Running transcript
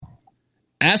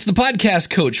Ask the Podcast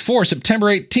Coach for September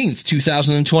 18th,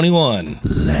 2021.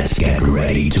 Let's get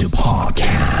ready to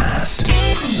podcast.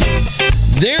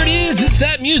 There it is. It's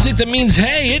that music that means,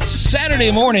 hey, it's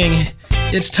Saturday morning.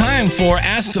 It's time for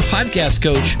Ask the Podcast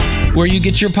Coach, where you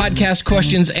get your podcast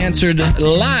questions answered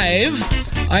live.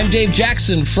 I'm Dave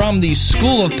Jackson from the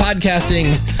School of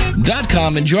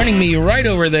Podcasting.com, and joining me right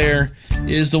over there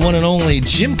is the one and only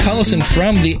Jim Collison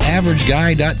from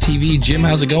TheAverageGuy.tv. Jim,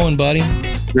 how's it going, buddy?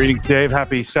 Greetings, Dave.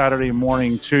 Happy Saturday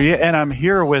morning to you. And I'm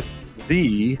here with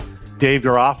the Dave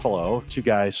Garofalo. Two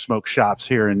guys smoke shops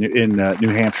here in New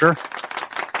Hampshire.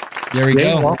 There we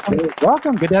Dave, go.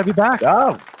 Welcome. Good to have you back.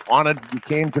 Oh, honored you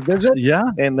came to visit. Yeah.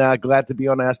 And glad to be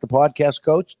on Ask the Podcast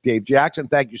Coach. Dave Jackson,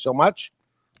 thank you so much.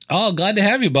 Oh, glad to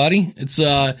have you, buddy. That's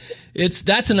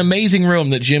an amazing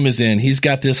room that Jim is in. He's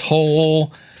got this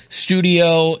whole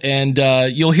studio, and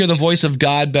you'll hear the voice of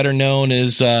God, better known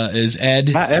as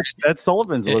Ed. Ed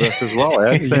Sullivan's with us as well.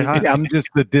 Ed, say hi. I'm just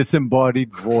the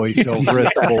disembodied voice over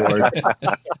at the board.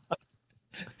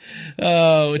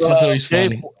 Oh, which is always funny.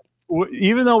 Dave,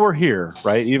 even though we're here,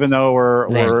 right? Even though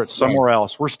we're somewhere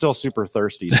else, we're still super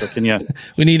thirsty. So can you?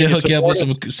 We need to hook you up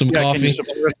with some coffee.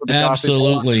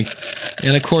 Absolutely.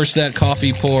 And of course, that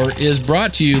coffee pour is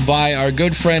brought to you by our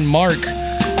good friend Mark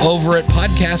over at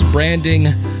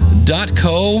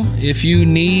podcastbranding.co. If you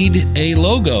need a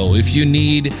logo, if you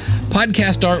need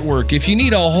podcast artwork, if you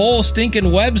need a whole stinking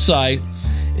website,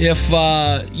 if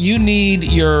you need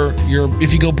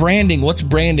if you go branding, what's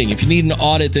branding? If you need an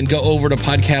audit, then go over to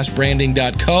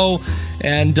podcastbranding.co.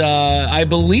 And I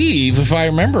believe, if I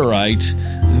remember right,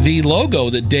 the logo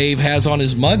that Dave has on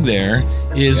his mug there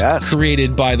is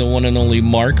created by the one and only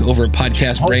Mark over at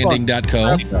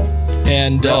podcastbranding.co.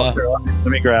 And let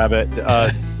me grab it.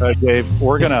 Dave,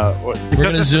 we're gonna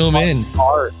zoom in.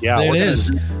 Yeah, there it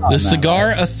is. The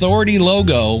Cigar Authority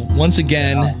logo, once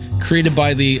again, created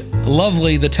by the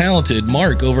lovely, the talented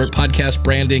Mark over at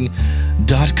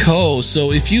podcastbranding.co.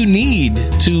 So if you need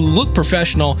to look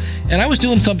professional, and I was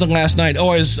doing something last night.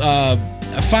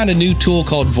 I found a new tool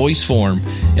called VoiceForm,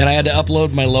 and I had to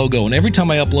upload my logo. And every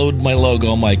time I upload my logo,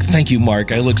 I'm like, thank you,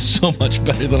 Mark. I look so much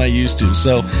better than I used to.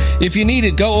 So if you need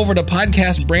it, go over to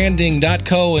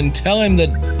podcastbranding.co and tell him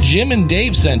that Jim and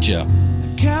Dave sent you.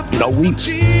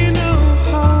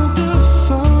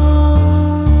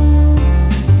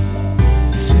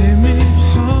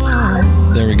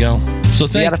 There we go. So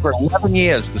we had it for 11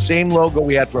 years, the same logo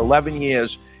we had for 11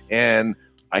 years, and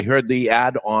I heard the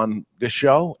ad on this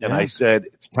show, and I said,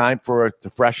 it's time to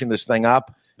freshen this thing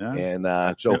up. Yeah. And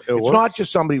so it's not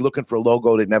just somebody looking for a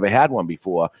logo that never had one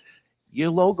before. Your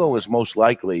logo is most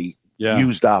likely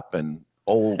used up and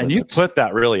old. And you put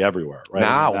that really everywhere, right?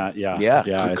 Now,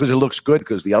 because it looks good,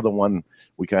 because the other one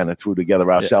we kind of threw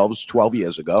together ourselves 12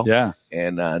 years ago. Yeah.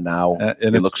 And now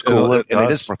it looks cool, and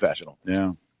it is professional.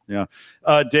 Yeah. Yeah,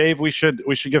 Dave, we should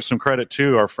give some credit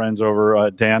to our friends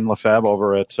over Dan Lefebvre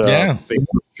over at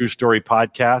True Story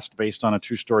Podcast, based on a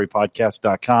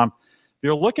truestorypodcast.com. If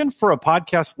you're looking for a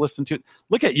podcast to listen to,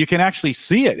 you can actually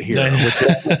see it here,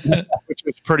 which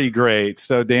is pretty great.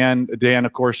 So Dan,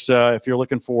 of course, if you're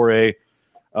looking for a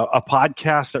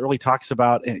podcast that really talks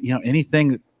about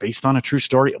anything based on a true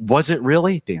story, was it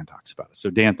really? Dan talks about it. So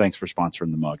Dan, thanks for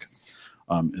sponsoring the mug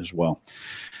as well.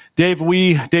 Dave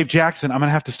Jackson. I'm going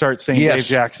to have to start saying Dave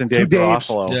Jackson, Dave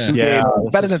Garofalo. Yeah.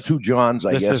 Better than two Johns,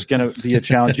 I guess. This is going to be a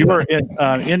challenge. You were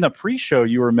in the pre-show,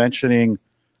 you were mentioning,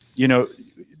 of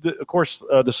course,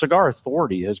 the Cigar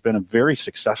Authority has been a very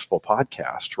successful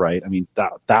podcast, right? I mean,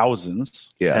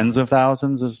 thousands, tens of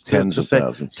thousands. Tens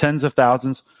of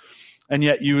thousands. And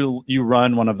yet you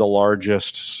run one of the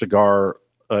largest cigar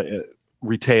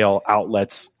retail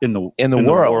outlets in the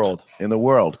world.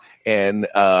 And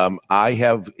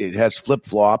it has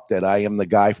flip-flopped that I am the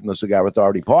guy from the Cigar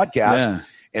Authority podcast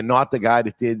and not the guy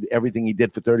that did everything he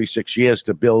did for 36 years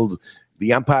to build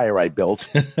the empire I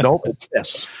built. Nope, it's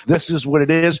this. This is what it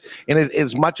is. And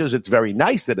as much as it's very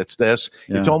nice that it's this,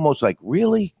 it's almost like,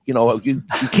 really? You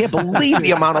can't believe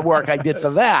the amount of work I did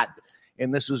for that.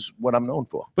 And this is what I'm known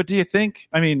for. But do you think,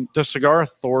 does Cigar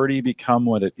Authority become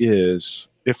what it is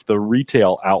if the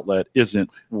retail outlet isn't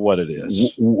what it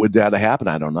is? Would that have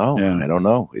happened? I don't know. Yeah. I don't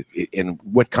know. And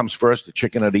what comes first, the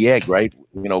chicken or the egg, right?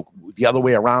 The other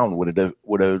way around. Would it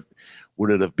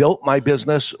have built my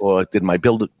business, or did my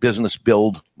business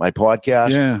build my podcast?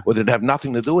 Yeah. Or did it have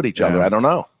nothing to do with each other? I don't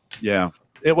know. Yeah.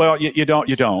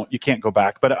 You can't go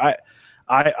back. But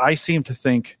I seem to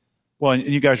think, well, and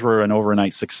you guys were an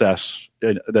overnight success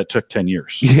that took 10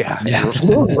 years. Yeah,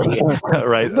 absolutely.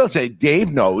 Right. Let's say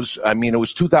Dave knows. It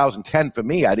was 2010 for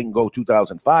me. I didn't go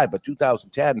 2005, but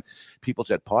 2010, people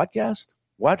said, podcast?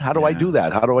 what? How do I do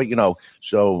that? How do I,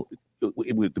 so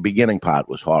the beginning part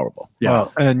was horrible. Yeah.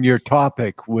 Well, and your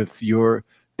topic with your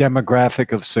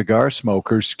demographic of cigar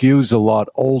smokers skews a lot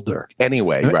older.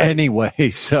 Anyway, right. Anyway,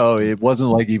 so it wasn't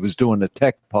like he was doing a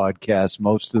tech podcast.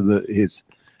 Most of his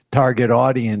target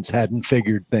audience hadn't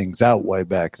figured things out way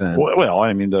back then. Well,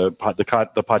 I mean, the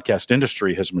podcast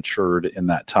industry has matured in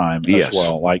that time as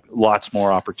well. Like lots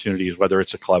more opportunities, whether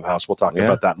it's a Clubhouse, we'll talk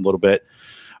about that in a little bit,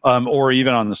 or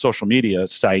even on the social media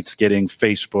sites, getting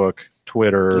Facebook,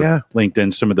 Twitter,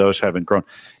 LinkedIn. Some of those haven't grown.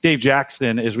 Dave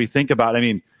Jackson, as we think about, I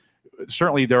mean,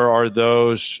 certainly there are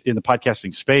those in the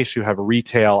podcasting space who have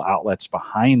retail outlets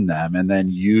behind them and then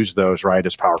use those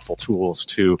as powerful tools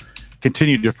to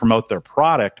continue to promote their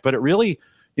product. But it really,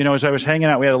 as I was hanging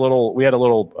out, we had a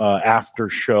little after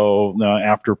show,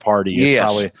 after party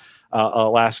probably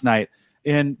last night.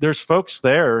 And there's folks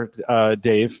there,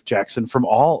 Dave Jackson, from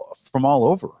all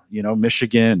over,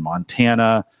 Michigan,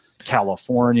 Montana,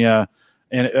 California,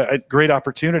 and a great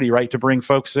opportunity, to bring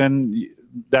folks in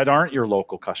that aren't your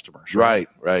local customers. Right.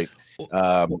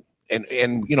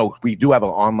 And we do have an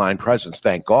online presence,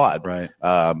 thank God. Right.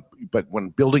 But when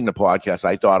building the podcast,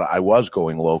 I thought I was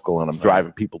going local and I'm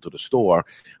driving people to the store.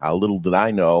 Little did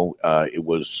I know it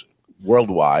was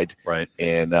worldwide. Right.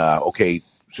 And,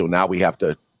 so now we have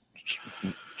to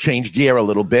change gear a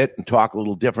little bit and talk a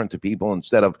little different to people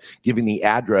instead of giving the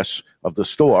address of the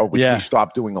store, which we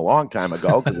stopped doing a long time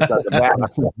ago because it doesn't matter.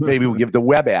 Maybe we give the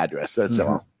web address. That's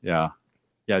all. Yeah.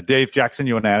 Yeah, Dave Jackson,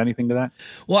 you want to add anything to that?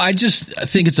 Well, I just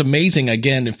think it's amazing,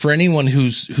 again, for anyone who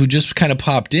just kind of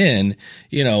popped in,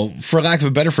 for lack of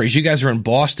a better phrase, you guys are in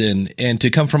Boston, and to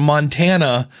come from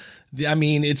Montana, I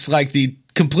mean, it's like the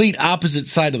complete opposite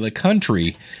side of the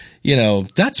country.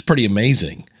 That's pretty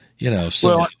amazing.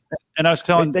 So. Well, and I was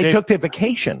telling they took their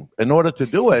vacation in order to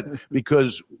do it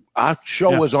because our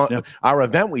show was on our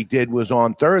event we did was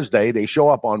on Thursday. They show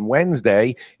up on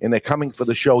Wednesday and they're coming for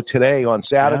the show today on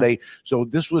Saturday. So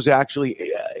this was actually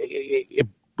it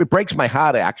breaks my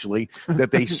heart actually that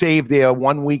they saved their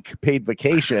 1 week paid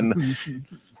vacation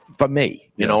for me,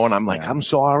 and I'm like, I'm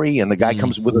sorry. And the guy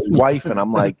comes with his wife and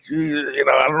I'm like,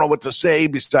 I don't know what to say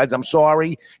besides I'm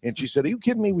sorry. And she said, are you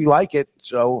kidding me? We like it.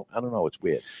 So I don't know. It's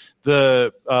weird.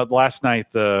 The last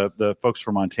night, the folks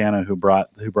from Montana who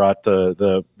brought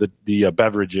the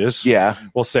beverages,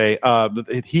 we'll say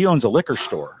he owns a liquor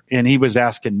store, and he was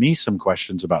asking me some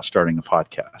questions about starting a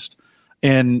podcast.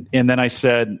 And then I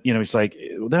said, he's like,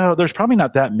 no, there's probably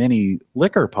not that many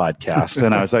liquor podcasts.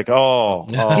 And I was like, there's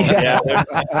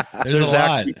a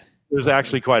lot. There's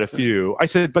actually quite a few. I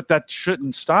said, but that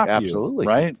shouldn't stop Absolutely. You,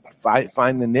 right?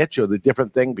 Find the niche or the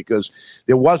different thing, because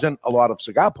there wasn't a lot of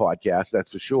cigar podcasts,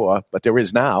 that's for sure, but there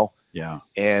is now. Yeah.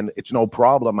 And it's no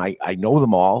problem. I know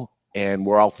them all, and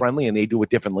we're all friendly, and they do it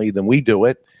differently than we do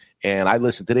it. And I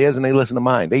listen to theirs and they listen to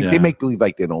mine. They make believe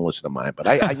like they don't listen to mine, but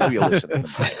I know you're listening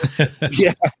to mine.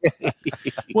 Yeah.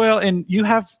 Well, and you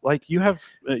have,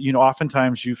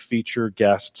 oftentimes you feature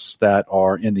guests that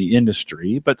are in the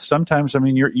industry, but sometimes,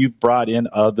 you've brought in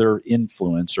other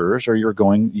influencers, or you're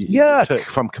going,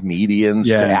 from comedians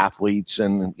to athletes,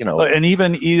 and and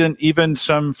even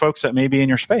some folks that may be in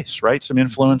your space, right? Some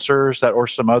influencers or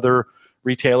some other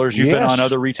retailers. You've been on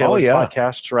other retailers'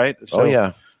 podcasts, right?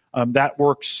 So, that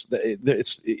works.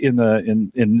 It's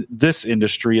in this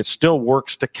industry. It still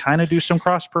works to kind of do some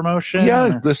cross promotion.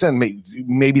 Yeah, listen,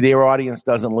 maybe their audience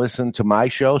doesn't listen to my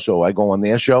show, so I go on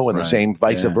their show, and the same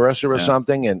vice versa or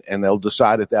something, and they'll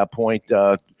decide at that point.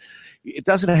 It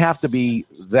doesn't have to be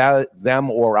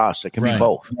them or us. It can be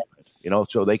both.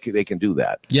 So they can do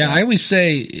that. Yeah, I always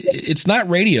say it's not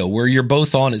radio where you're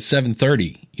both on at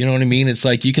 7:30. You know what I mean? It's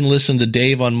like you can listen to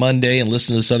Dave on Monday and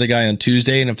listen to this other guy on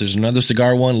Tuesday, and if there's another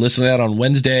cigar one, listen to that on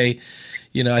Wednesday.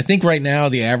 I think right now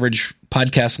the average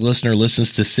podcast listener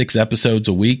listens to 6 episodes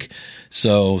a week,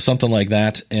 so something like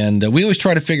that. And we always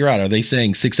try to figure out, are they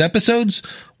saying 6 episodes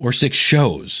or 6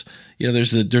 shows?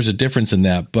 There's a difference in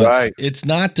that, but it's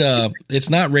not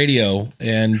radio,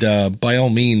 and by all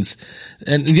means.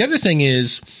 And the other thing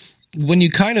is, when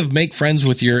you kind of make friends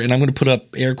with and I'm going to put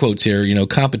up air quotes here,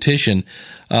 competition,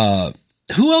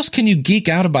 who else can you geek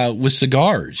out about with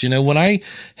cigars? When I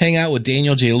hang out with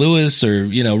Daniel J. Lewis or,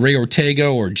 Ray Ortega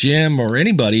or Jim or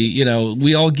anybody,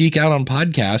 we all geek out on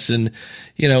podcasts. And,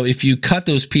 if you cut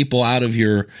those people out of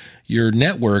your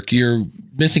network, you're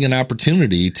missing an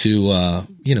opportunity to,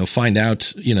 find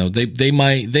out, they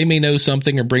may know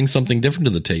something or bring something different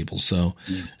to the table. So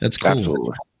that's cool.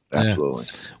 Absolutely. Yeah.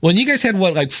 Well, you guys had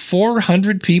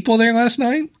 400 people there last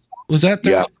night? Was that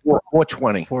there? Yeah,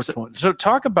 420. So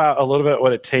talk about a little bit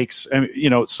what it takes. And,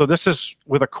 so this is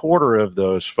with a quarter of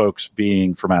those folks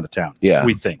being from out of town. Yeah,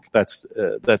 we think that's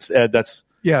Ed. That's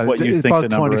what you think about the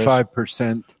number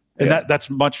 25%. And that's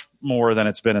much more than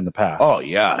it's been in the past. Oh,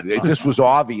 yeah. This was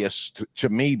obvious to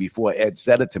me before Ed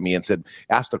said it to me and said,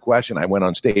 ask the question. I went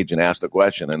on stage and asked the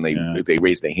question, and they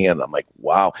raised their hand. I'm like,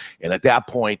 wow. And at that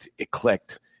point, it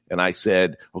clicked. And I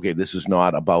said, okay, this is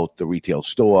not about the retail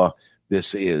store.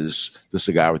 This is the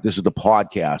cigar. This is the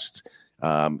podcast.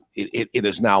 It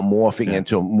is now morphing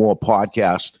into more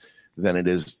podcast than it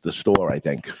is the store, I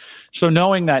think. So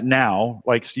knowing that now,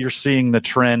 like you're seeing the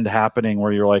trend happening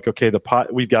where you're like, okay,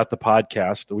 we've got the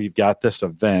podcast, we've got this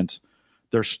event,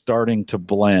 they're starting to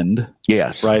blend.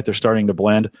 Yes. Right? They're starting to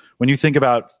blend. When you think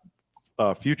about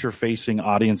future-facing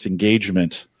audience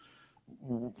engagement,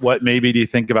 what maybe do you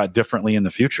think about differently in the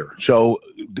future? So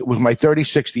with my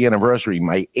 36th anniversary,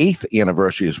 my 8th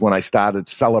anniversary is when I started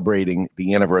celebrating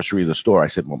the anniversary of the store. I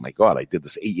said, well, my God, I did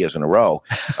this 8 years in a row.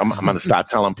 I'm going to start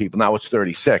telling people now it's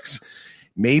 36.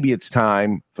 Maybe it's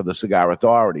time for the Cigar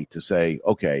Authority to say,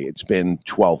 okay, it's been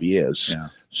 12 years. Yeah.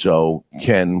 So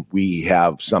can we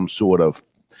have some sort of,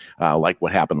 like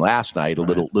what happened last night, a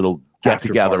little get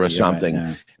together or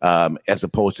something, as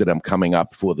opposed to them coming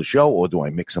up for the show, or do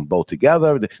I mix them both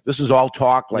together? This is all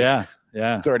talk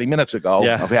 30 minutes ago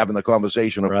of having the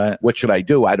conversation of what should I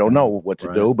do? I don't know what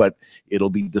to do, but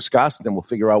it'll be discussed and we'll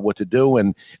figure out what to do,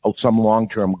 and some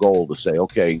long-term goal to say,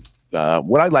 okay,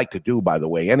 what I like to do, by the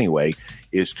way, anyway,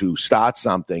 is to start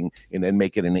something and then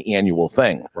make it an annual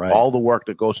thing. Right. All the work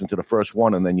that goes into the first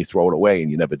one, and then you throw it away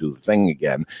and you never do the thing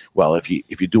again. Well, if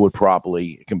you do it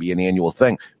properly, it can be an annual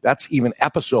thing. That's even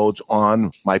episodes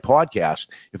on my podcast.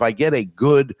 If I get a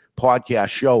good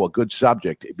podcast show, a good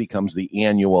subject, it becomes the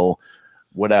annual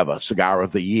whatever, cigar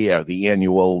of the year, the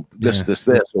annual this,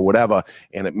 or whatever,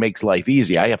 and it makes life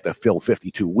easy. I have to fill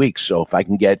 52 weeks. So if I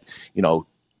can get,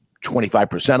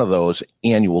 25% of those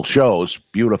annual shows,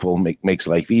 beautiful, makes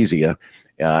life easier.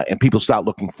 And people start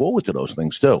looking forward to those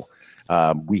things too.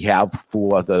 We have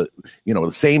for the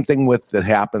same thing that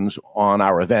happens on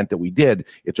our event that we did.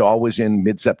 It's always in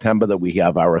mid-September that we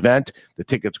have our event. The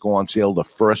tickets go on sale the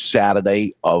first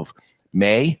Saturday of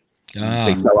May.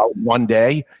 They sell out one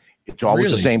day. It's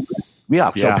always the same.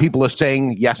 Yeah. So people are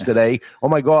saying yesterday, oh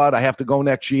my God, I have to go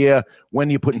next year. When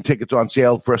are you putting tickets on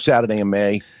sale for a Saturday in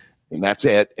May? And that's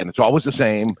it. And it's always the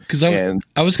same. Because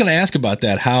I was going to ask about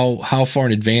that. How far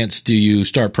in advance do you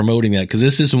start promoting that? Because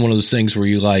this isn't one of those things where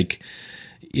you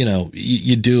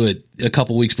you do it a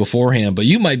couple weeks beforehand, but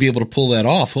you might be able to pull that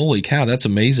off. Holy cow, that's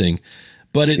amazing.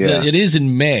 But it is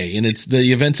in May, and it's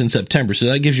the event's in September. So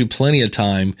that gives you plenty of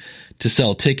time to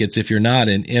sell tickets if you're not.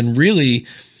 And really,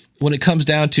 when it comes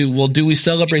down to, well, do we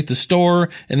celebrate the store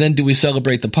and then do we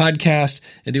celebrate the podcast?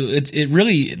 And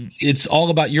it's all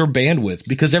about your bandwidth,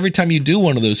 because every time you do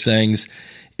one of those things,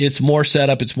 it's more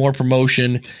setup, it's more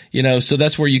promotion, so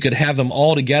that's where you could have them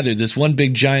all together. This one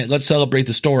big giant, let's celebrate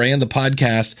the store and the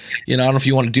podcast. I don't know if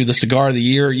you want to do the cigar of the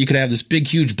year. You could have this big,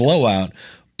 huge blowout.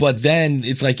 But then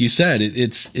it's like you said,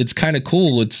 it's kind of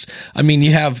cool.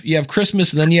 You have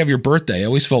Christmas and then you have your birthday. I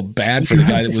always felt bad for the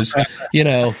guy that was,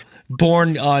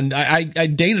 born on, I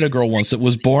dated a girl once that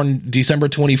was born December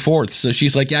 24th. So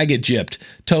she's like, I get gypped.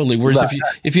 Totally. Whereas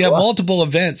if you have multiple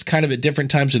events kind of at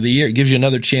different times of the year, it gives you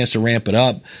another chance to ramp it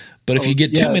up. But if you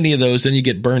get too many of those, then you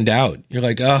get burned out. You're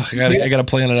like, I got to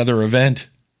plan another event.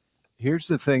 Here's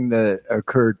the thing that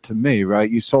occurred to me,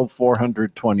 right? You sold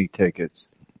 420 tickets.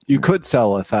 You could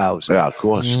sell 1,000. Yeah, of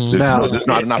course. There's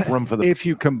not enough room for them. If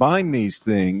you combine these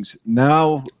things,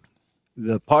 now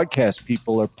the podcast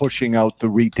people are pushing out the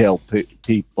retail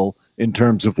people in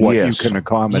terms of what you can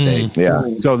accommodate. Yeah.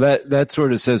 So that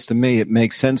sort of says to me, it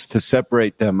makes sense to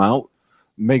separate them out,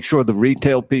 make sure the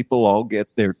retail people all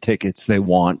get their tickets they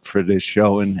want for this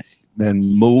show, and then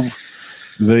move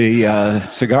the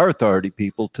Cigar Authority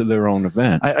people to their own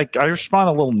event. I respond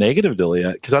a little negative to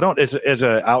that, because I don't, as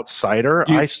an outsider,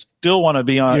 I still want to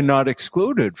be on. You're not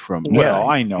excluded from. Well,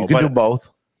 I know. You can do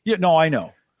both. Yeah, no, I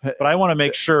know. But I want to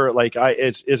make sure,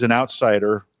 as an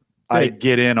outsider, I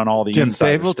get in on all the Jim,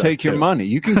 insider Dave will stuff take your money.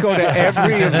 You can go to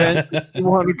every event you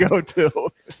want to go to.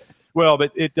 Well,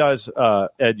 but it does,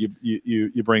 Ed,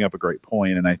 you bring up a great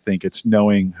point, and I think it's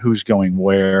knowing who's going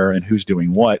where and who's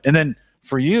doing what. And then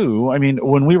for you,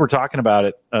 when we were talking about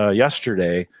it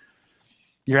yesterday,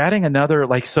 you're adding another,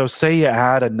 so say you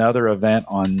add another event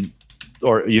on,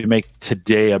 or you make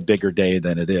today a bigger day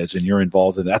than it is, and you're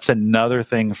involved in that's another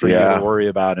thing for you to worry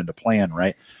about and to plan,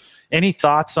 right? Any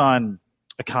thoughts on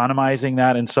economizing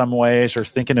that in some ways, or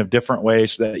thinking of different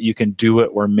ways that you can do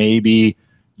it where maybe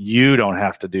you don't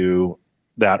have to do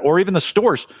that, or even the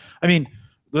stores. I mean,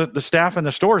 the staff in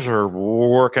the stores are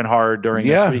working hard during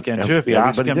this weekend too. If you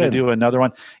ask them to do another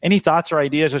one, any thoughts or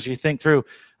ideas as you think through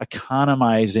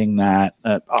economizing that?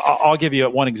 I'll give you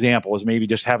one example: is maybe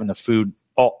just having the food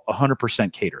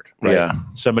 100% catered. Right? Yeah,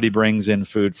 somebody brings in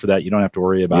food for that. You don't have to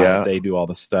worry about it. They do all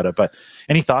the setup. But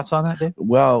any thoughts on that, Dave?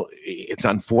 Well, it's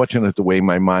unfortunate the way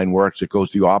my mind works. It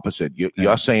goes the opposite.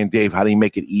 You're saying, Dave, how do you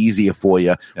make it easier for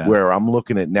you? Yeah. Where I'm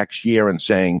looking at next year and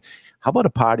saying, how about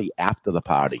a party after the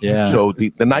party? Yeah. So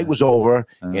the night was over,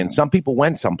 and some people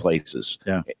went some places.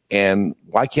 Yeah. And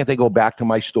why can't they go back to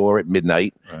my store at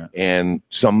midnight and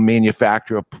some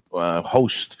manufacturer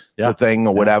host the thing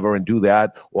or whatever and do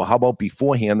that? Or how about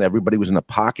beforehand, everybody was in the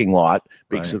parking lot,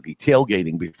 basically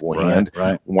tailgating beforehand.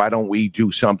 Right. Why don't we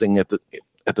do something at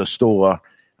the store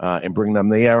and bring them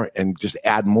there and just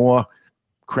add more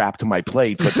crap to my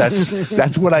plate? But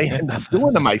that's what I end up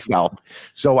doing to myself.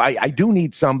 So I do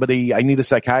need somebody. I need a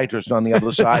psychiatrist on the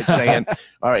other side saying,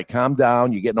 all right, calm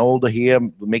down, you're getting older here,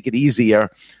 make it easier,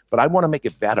 but I want to make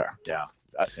it better.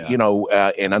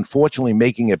 And unfortunately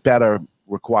making it better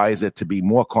requires it to be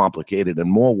more complicated and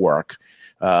more work,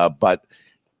 but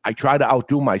I try to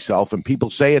outdo myself, and people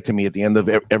say it to me at the end of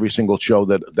every single show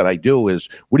that I do is,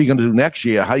 what are you going to do next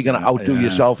year? How are you going to outdo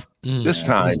yourself this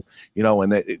time?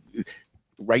 And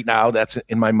right now, that's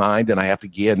in my mind, and I have to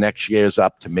gear next year's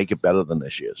up to make it better than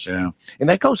this year's. Yeah. And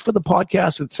that goes for the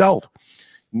podcast itself.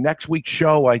 Next week's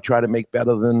show, I try to make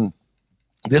better than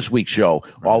this week's show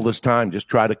all this time. Just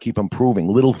try to keep improving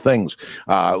little things,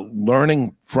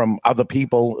 learning from other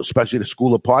people, especially the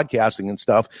School of Podcasting and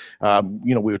stuff.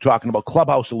 We were talking about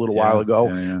Clubhouse a little while ago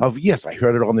I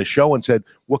heard it on the show and said,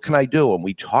 what can I do? And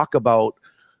we talk about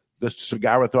the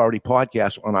Cigar Authority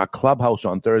podcast on our Clubhouse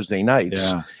on Thursday nights.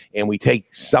 Yeah. And we take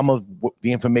some of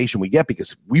the information we get,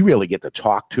 because we really get to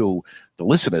talk to the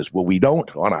listeners where we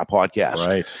don't on our podcast.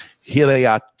 Right. Here they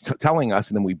are telling us,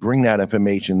 and then we bring that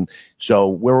information. So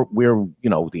we're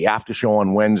the after show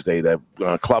on Wednesday, the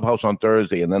Clubhouse on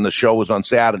Thursday, and then the show is on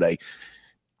Saturday.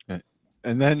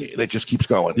 And then it just keeps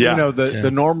going. Yeah.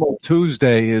 The normal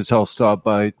Tuesday is I'll stop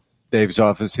by Dave's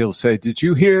office. He'll say, did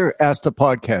you hear? Ask the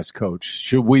podcast coach.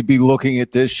 Should we be looking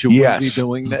at this? Should we be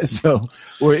doing this? So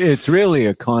it's really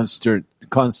a constant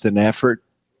effort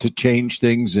to change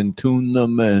things and tune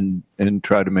them and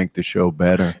try to make the show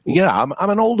better. Yeah, I'm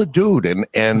an older dude,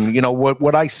 and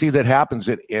what I see that happens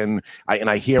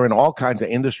I hear in all kinds of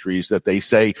industries that they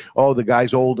say, oh, the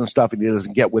guy's old and stuff and he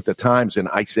doesn't get with the times. And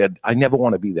I said, I never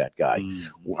want to be that guy.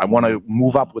 I want to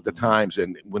move up with the times.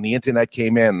 And when the internet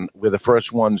came in, we're the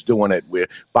first ones doing it. We're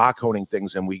barcoding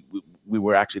things, and we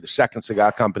were actually the second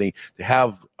cigar company to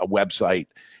have a website.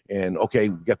 And okay,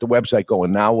 get the website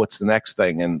going. Now what's the next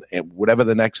thing? And whatever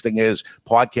the next thing is,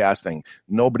 podcasting.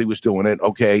 Nobody was doing it.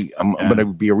 Okay, I'm going to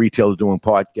be a retailer doing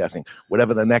podcasting.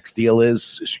 Whatever the next deal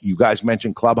is, you guys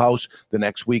mentioned Clubhouse. The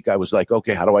next week I was like,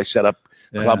 okay, how do I set up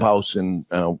Clubhouse, and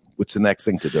what's the next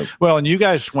thing to do? Well, and you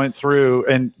guys went through,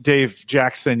 and Dave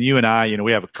Jackson, you and I,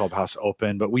 we have a Clubhouse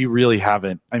open, but we really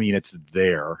haven't. I mean, it's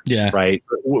there, right?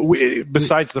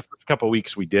 Besides the first couple of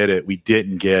weeks we did it,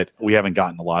 we haven't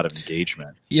gotten a lot of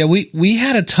engagement. Yeah, we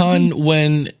had a ton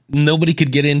when nobody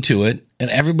could get into it, and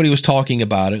everybody was talking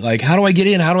about it. Like, how do I get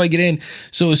in? How do I get in?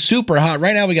 So it was super hot.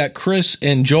 Right now we got Chris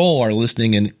and Joel are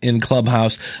listening in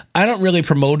Clubhouse. I don't really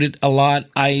promote it a lot.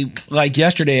 Like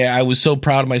yesterday, I was so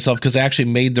proud of myself because I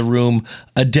actually made the room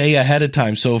a day ahead of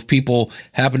time. So if people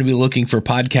happen to be looking for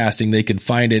podcasting, they could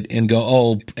find it and go,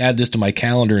 oh, add this to my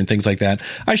calendar and things like that.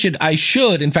 I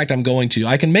should. In fact, I'm going to.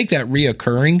 I can make that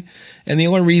reoccurring. And the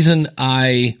only reason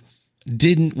I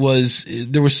didn't was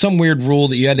there was some weird rule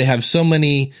that you had to have so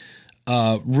many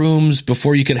rooms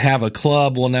before you could have a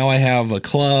club. Well, now I have a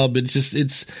club.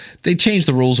 They change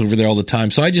the rules over there all the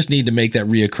time. So I just need to make that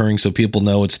reoccurring so people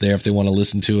know it's there if they want to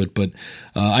listen to it. But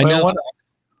I know.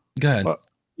 Go ahead.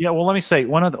 Well, let me say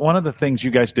one of the things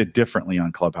you guys did differently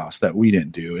on Clubhouse that we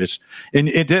didn't do is, and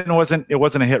it wasn't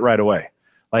a hit right away.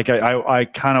 Like I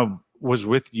kind of was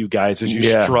with you guys as you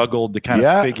struggled to kind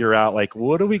of figure out, like,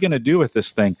 what are we going to do with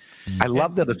this thing? I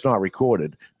love that it's not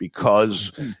recorded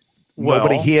because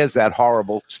nobody hears that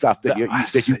horrible stuff that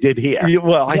you did hear.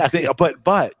 Well, I think,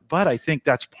 but I think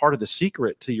that's part of the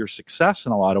secret to your success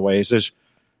in a lot of ways is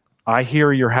I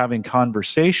hear you're having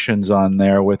conversations on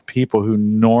there with people who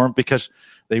because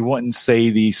they wouldn't say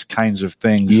these kinds of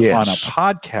things on a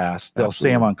podcast. They'll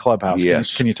say them on Clubhouse.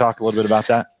 Yes. Can you talk a little bit about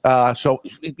that? So,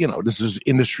 this is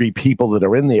industry people that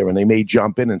are in there, and they may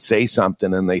jump in and say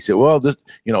something, and they say, well, this,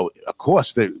 of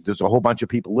course, there's a whole bunch of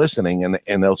people listening,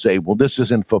 and they'll say, well, this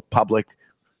isn't for public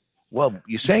Well,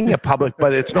 you're saying you're public,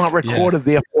 but it's not recorded.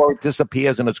 Therefore, it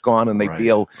disappears and it's gone, and they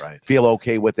feel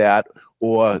okay with that,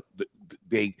 or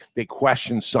they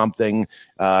question something,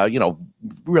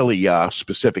 really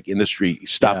specific industry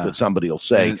stuff that somebody will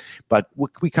say. But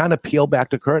we kind of peel back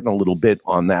the curtain a little bit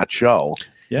on that show.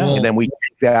 Yeah. And then we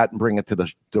take that and bring it to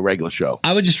the regular show.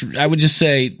 I would just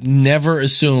say never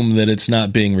assume that it's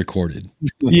not being recorded.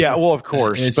 Yeah, well, of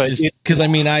course. Because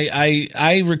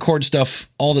I record stuff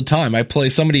all the time.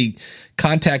 Somebody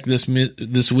contacted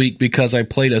this week because I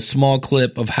played a small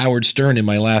clip of Howard Stern in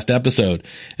my last episode.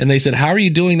 And they said, how are you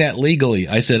doing that legally?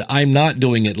 I said, I'm not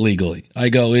doing it legally. I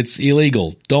go, it's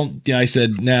illegal. I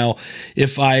said, now,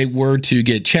 if I were to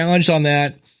get challenged on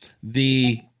that,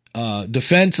 the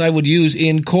defense I would use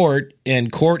in court, and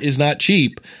court is not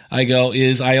cheap,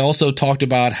 I also talked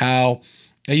about how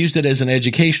I used it as an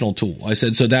educational tool. I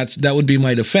said, so that would be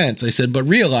my defense. I said, but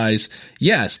realize,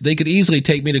 yes, they could easily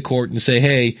take me to court and say,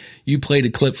 hey, you played a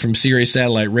clip from Sirius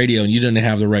Satellite Radio and you didn't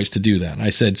have the rights to do that. And I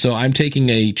said, so I'm taking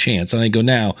a chance. And I go,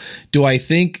 now, do I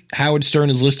think Howard Stern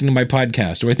is listening to my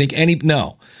podcast? Do I think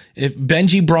no. If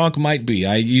Benji Bronk might be,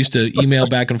 I used to email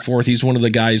back and forth. He's one of the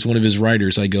guys, one of his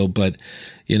writers. I go, but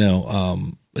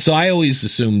so I always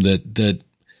assume that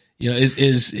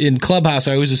is in Clubhouse.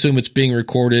 I always assume it's being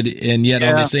recorded, and yet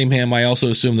on the same hand, I also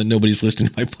assume that nobody's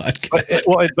listening to my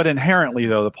podcast. But inherently,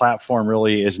 though, the platform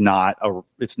really is not a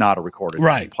recorded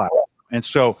platform, and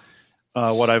so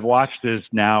what I've watched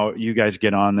is now you guys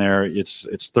get on there.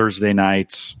 It's Thursday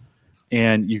nights,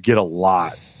 and you get a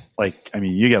lot.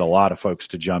 You get a lot of folks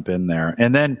to jump in there.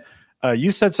 And then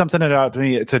you said something about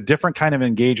me. It's a different kind of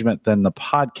engagement than the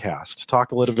podcast.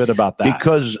 Talk a little bit about that.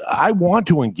 Because I want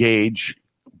to engage,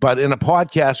 but in a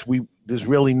podcast, there's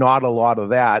really not a lot of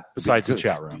that. Besides the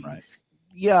chat room, right?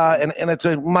 Yeah, and it's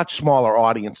a much smaller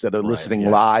audience that are listening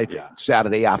live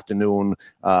Saturday afternoon.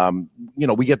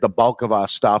 We get the bulk of our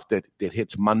stuff that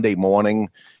hits Monday morning,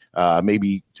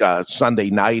 maybe Sunday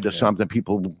night or something.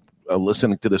 People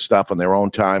listening to this stuff on their own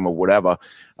time or whatever,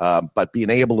 but being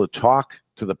able to talk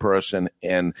to the person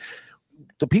and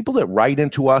the people that write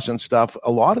into us and stuff,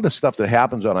 a lot of the stuff that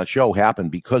happens on our show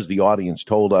happened because the audience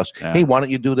told us, hey, why don't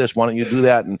you do this? Why don't you do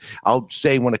that? And I'll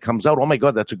say when it comes out, oh my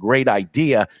God, that's a great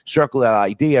idea. Circle that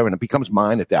idea. And it becomes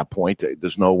mine at that point.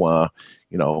 There's no,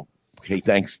 hey,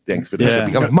 thanks for this. It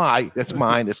becomes that's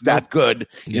mine. It's that good.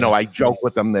 I joke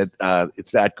with them that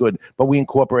it's that good, but we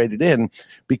incorporate it in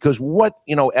because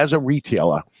as a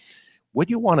retailer, what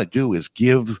you want to do is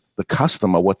give the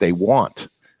customer what they want.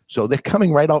 So they're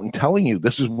coming right out and telling you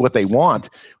this is what they want.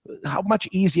 How much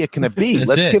easier can it be?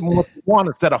 Let's give them what they want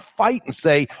instead of fight and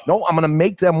say, no, I'm going to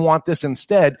make them want this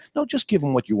instead. No, just give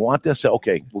them what you want. They'll say,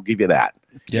 okay, we'll give you that.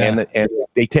 Yeah. And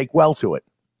they take well to it.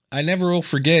 I never will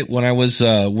forget when I was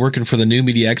working for the New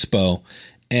Media Expo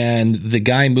and the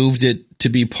guy moved it to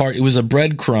be it was a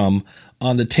breadcrumb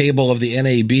on the table of the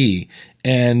NAB,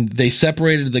 and they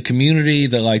separated the community.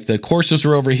 The courses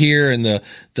were over here and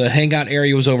the hangout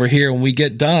area was over here. When we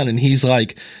get done, and he's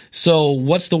like, so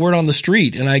what's the word on the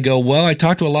street? And I go, well, I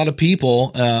talked to a lot of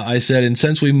people. I said, and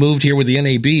since we moved here with the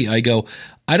NAB, I go,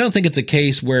 I don't think it's a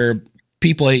case where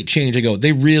people hate change. I go,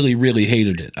 they really, really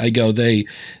hated it. I go,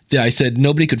 I said,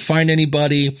 nobody could find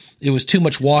anybody. It was too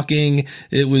much walking.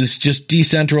 It was just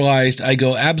decentralized. I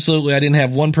go, absolutely. I didn't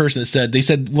have one person that they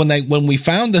said when we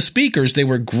found the speakers, they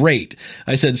were great.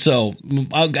 I said, so,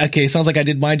 okay, sounds like I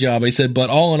did my job. I said,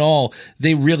 but all in all,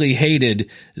 they really hated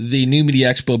the New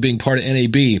Media Expo being part of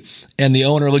NAB. And the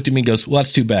owner looked at me and goes, well,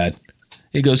 that's too bad.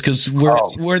 He goes, because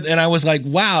we're, and I was like,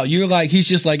 wow, he's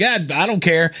just like, I don't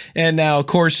care. And now, of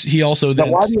course, he also then.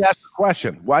 Now, why did he ask the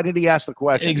question? Why did he ask the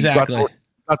question? Exactly.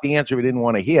 Not the answer we didn't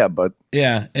want to hear, but.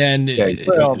 Yeah. And,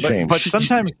 but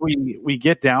sometimes we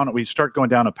get down, we start going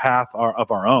down a path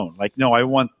of our own. Like, no, I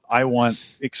want,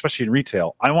 especially in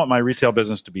retail, I want my retail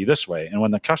business to be this way. And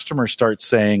when the customer starts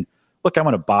saying, look, I'm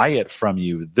going to buy it from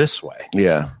you this way.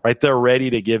 Yeah. Right. They're ready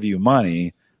to give you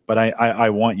money. But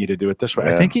I want you to do it this way.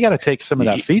 Yeah. I think you got to take some of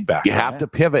that feedback. You have to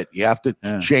pivot. You have to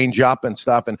change up and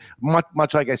stuff. And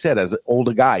much like I said, as an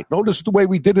older guy, no, this is the way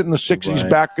we did it in the 60s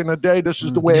back in the day. This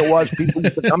is the way it was. People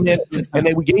used to come in and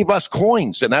they gave us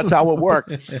coins, and that's how it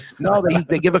worked. No,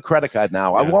 they give a credit card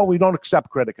now. Yeah. Well, we don't accept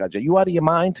credit cards. Are you out of your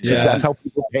mind? Yeah. That's how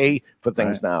people pay for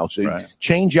things now. So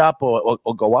change up or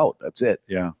go out. That's it.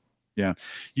 Yeah. Yeah.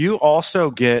 You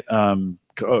also get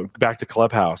back to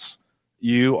Clubhouse.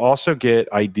 You also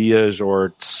get ideas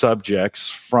or subjects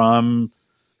from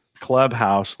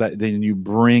Clubhouse that then you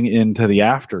bring into the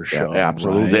after show. Yeah,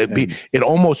 absolutely. Right? It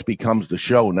almost becomes the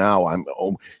show now.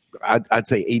 I'd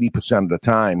say 80% of the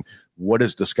time, what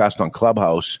is discussed on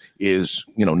Clubhouse is,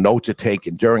 notes are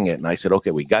taken during it. And I said,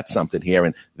 okay, we got something here.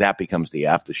 And that becomes the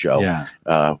after show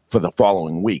for the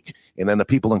following week. And then the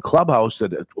people in Clubhouse,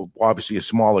 that are obviously a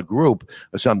smaller group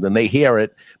or something, they hear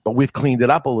it, but we've cleaned it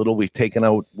up a little. We've taken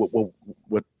out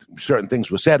what certain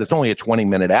things were said. It's only a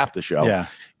 20-minute after show. Yeah.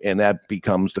 And that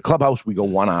becomes the Clubhouse. We go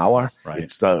 1 hour. Right.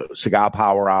 It's the Cigar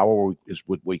Power Hour is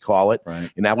what we call it.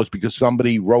 Right. And that was because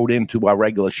somebody wrote into our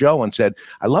regular show and said,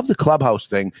 I love the Clubhouse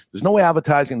thing. There's no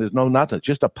advertising. There's no nothing. It's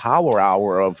just a power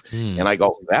hour of, and I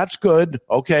go, that's good.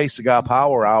 Okay. Cigar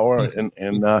Power Hour.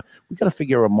 And we got to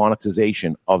figure a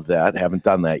monetization of that. Haven't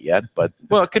done that yet, but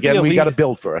it could again, we got to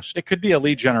build first. It could be a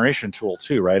lead generation tool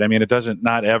too, right? I mean,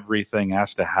 not everything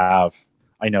has to have,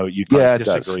 I know you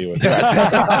disagree with that.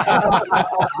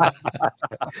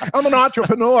 I'm an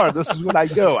entrepreneur. This is what I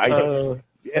do.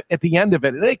 At the end of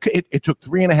it, it took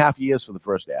 3.5 years for the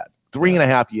first ad.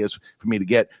 3.5 years for me to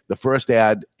get the first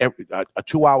ad, a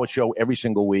 2-hour show every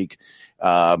single week.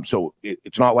 So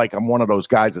it's not like I'm one of those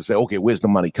guys that say, okay, where's the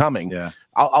money coming? Yeah.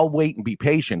 I'll wait and be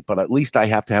patient, but at least I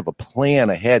have to have a plan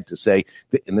ahead to say,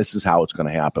 and this is how it's going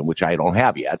to happen, which I don't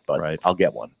have yet, but I'll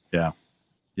get one. Yeah.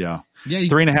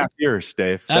 3.5 years,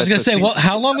 Dave. I was going to say, well,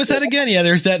 how long was that again? Yeah,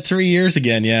 there's that 3 years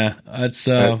again. Yeah, that's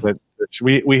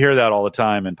we hear that all the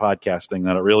time in podcasting,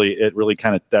 that it really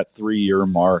kind of, that 3-year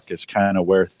mark is kind of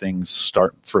where things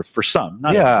start for some,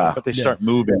 not everyone, but they start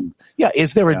moving. Yeah,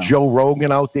 is there a Joe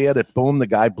Rogan out there that boom, the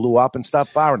guy blew up and stuff?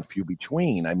 Far and few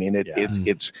between. I mean,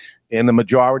 it's and the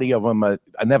majority of them are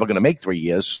never going to make 3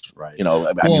 years. Right.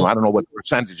 I mean, I don't know what the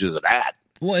percentages of that.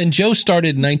 Well, and Joe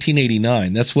started in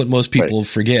 1989. That's what most people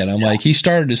forget. I'm like, he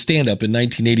started his stand-up in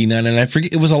 1989, and I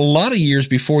forget, it was a lot of years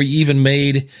before he even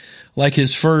made like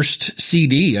his first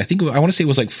CD. I want to say it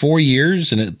was like 4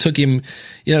 years, and it took him,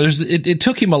 it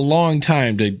took him a long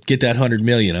time to get that 100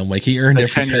 million. I'm like, he earned it.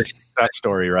 10 years, that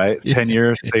story, right? 10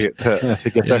 years to get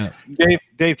that.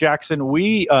 Dave Jackson,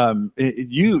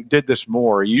 you did this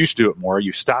more. You used to do it more.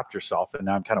 You stopped yourself, and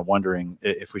now I'm kind of wondering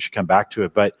if we should come back to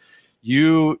it, but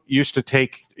you used to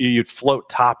you'd float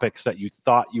topics that you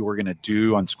thought you were going to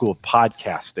do on School of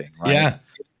Podcasting, right? Yeah.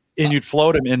 And you'd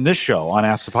float them in this show on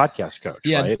Ask the Podcast Coach,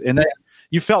 right? And then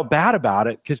you felt bad about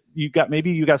it because you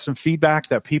got some feedback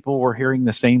that people were hearing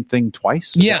the same thing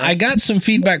twice. Yeah, I got some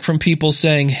feedback from people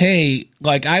saying, hey,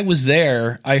 like I was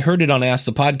there, I heard it on Ask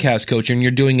the Podcast Coach, and you're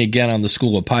doing it again on the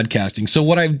School of Podcasting. So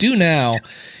what I do now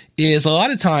is a lot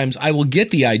of times I will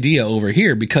get the idea over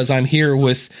here because I'm here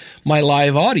with my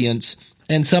live audience,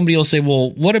 and somebody will say,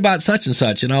 well, what about such and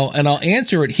such? And I'll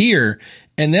answer it here,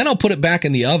 and then I'll put it back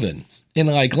in the oven. And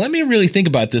like, let me really think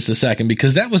about this a second,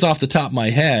 because that was off the top of my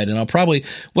head. And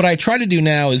what I try to do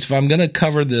now is if I'm going to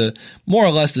cover the more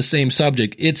or less the same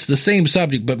subject, it's the same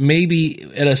subject, but maybe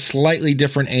at a slightly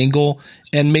different angle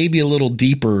and maybe a little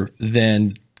deeper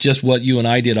than just what you and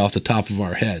I did off the top of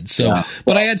our heads. So,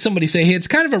 but I had somebody say, hey, it's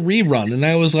kind of a rerun. And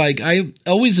I was like, I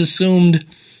always assumed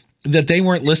that they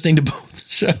weren't listening to both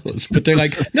shows, but they're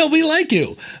like, no, we like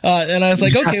you. And I was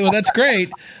like, okay, well, that's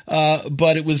great.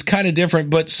 But it was kind of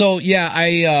different. But so,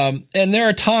 and there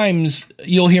are times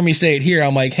you'll hear me say it here.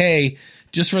 I'm like, hey,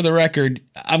 just for the record,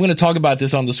 I'm going to talk about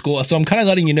this on the school. So I'm kind of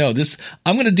letting you know this,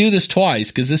 I'm going to do this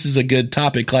twice because this is a good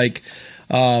topic. Like,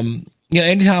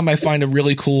 anytime I find a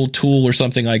really cool tool or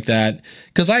something like that,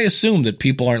 because I assume that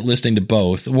people aren't listening to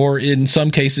both, or in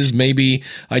some cases, maybe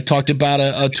I talked about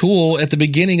a tool at the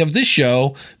beginning of this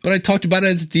show, but I talked about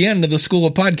it at the end of the School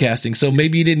of Podcasting. So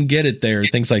maybe you didn't get it there,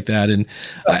 things like that. And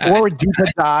or a deeper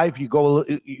dive,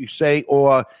 you say,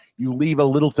 or you leave a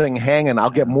little thing hanging.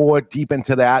 I'll get more deep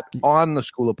into that on the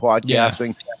School of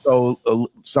Podcasting. Yeah. So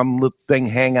some little thing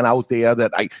hanging out there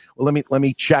that let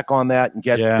me check on that and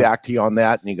get back to you on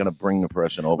that. And you're going to bring the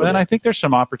person over. And I think there's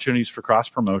some opportunities for cross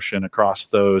promotion across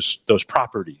those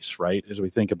properties, right? As we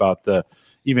think about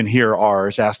even here,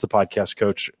 ours, Ask the Podcast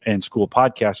Coach and School of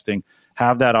Podcasting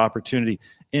have that opportunity.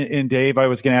 And Dave, I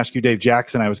was going to ask you, Dave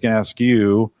Jackson, I was going to ask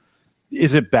you,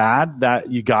 is it bad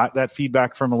that you got that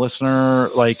feedback from a listener?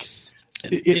 Like,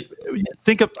 if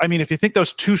you think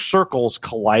those two circles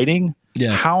colliding,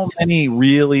 how many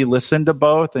really listen to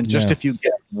both? And just if you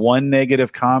get one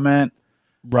negative comment,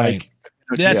 right?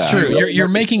 That's true. You're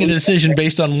making a decision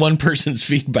based on one person's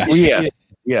feedback. Yes.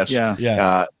 Do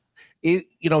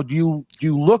you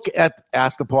look at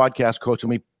Ask the Podcast Coach? Let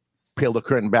me peel the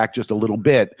curtain back just a little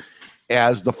bit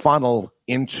as the funnel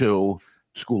into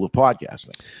School of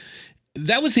Podcasting.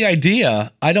 That was the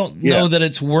idea. I don't know that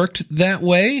it's worked that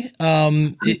way.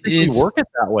 You work it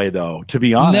that way, though, to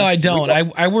be honest. No, I don't.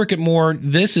 I work it more.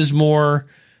 This is more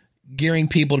gearing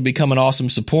people to become an awesome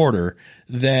supporter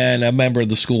than a member of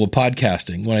the School of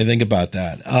Podcasting when I think about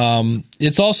that.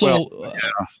 It's also,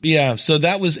 so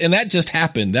that was, and that just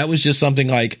happened. That was just something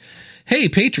like, hey,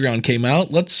 Patreon came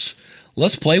out. Let's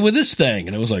play with this thing.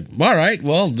 And it was like, all right,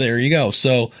 well, there you go.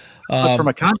 So, but from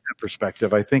a content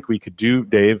perspective, I think we could do,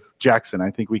 Dave Jackson,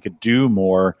 I think we could do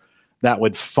more that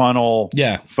would funnel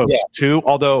folks too.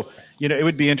 Although, it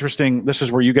would be interesting. This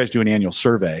is where you guys do an annual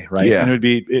survey, right? Yeah. And it would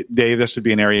be, Dave, this would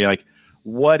be an area like,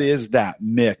 what is that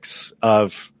mix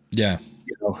of,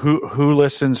 who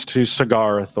listens to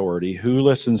Cigar Authority? Who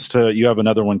listens to, you have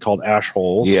another one called Ash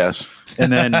Holes. Yes.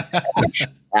 And then Ash.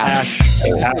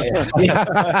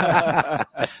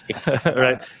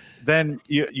 Right. Then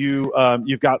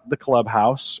you've got the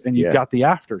Clubhouse and you've got the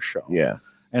after show. Yeah.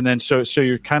 And then, so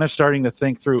you're kind of starting to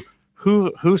think through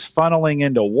who's funneling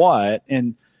into what,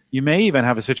 and you may even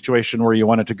have a situation where you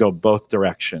want it to go both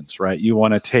directions, right? You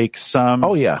want to take some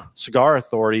Cigar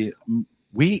Authority.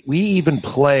 We even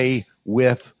play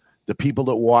with the people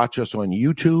that watch us on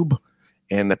YouTube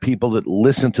and the people that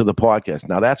listen to the podcast.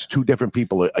 Now, that's two different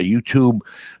people, a YouTube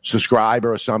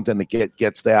subscriber or something that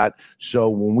gets that. So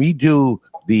when we do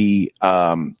the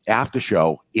after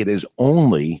show, it is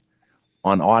only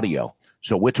on audio.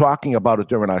 So we're talking about it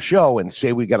during our show, and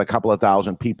say we got a couple of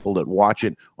thousand people that watch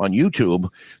it on YouTube.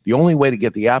 The only way to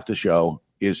get the after show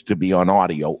is to be on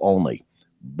audio only.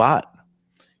 But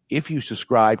if you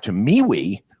subscribe to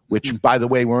MeWe, which, by the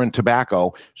way, we're in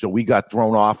tobacco, so we got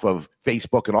thrown off of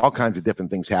Facebook, and all kinds of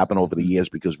different things happen over the years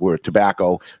because we're a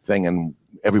tobacco thing, and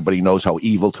everybody knows how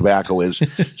evil tobacco is.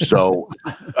 So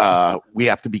we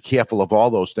have to be careful of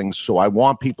all those things. So I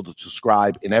want people to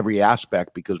subscribe in every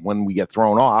aspect, because when we get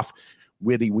thrown off,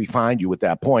 where do we find you at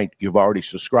that point? You've already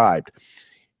subscribed.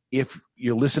 If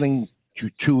you're listening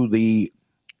to the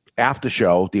after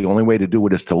show, the only way to do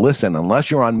it is to listen,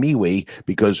 unless you're on MeWe,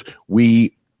 because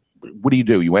what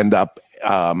do? You end up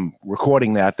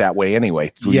recording that way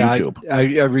anyway through YouTube.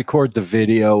 I record the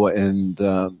video and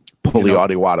pull the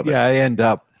audio out of it. Yeah, I end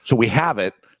up. So we have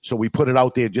it. So we put it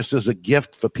out there just as a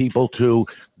gift for people to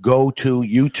go to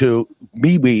YouTube,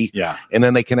 MeWe, and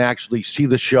then they can actually see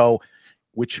the show,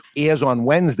 which airs on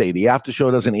Wednesday. The after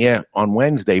show doesn't air on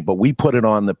Wednesday, but we put it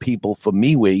on the people for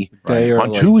MeWe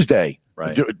on Tuesday,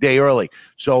 day early.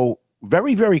 So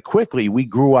very, very quickly, we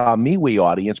grew our MeWe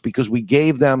audience because we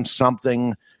gave them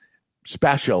something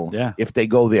special if they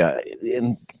go there.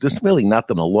 And there's really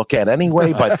nothing to look at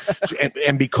anyway. But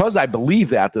and because I believe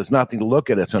that there's nothing to look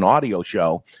at, it's an audio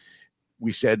show,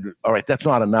 we said, all right, that's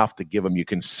not enough to give them. You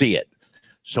can see it.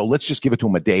 So let's just give it to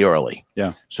them a day early.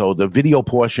 Yeah. So the video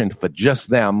portion for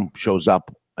just them shows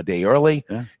up a day early,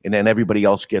 and then everybody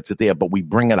else gets it there. But we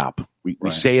bring it up. We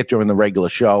say it during the regular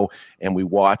show, and we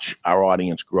watch our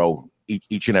audience grow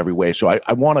each and every way. So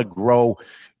I want to grow,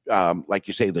 like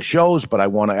you say, the shows, but I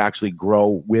want to actually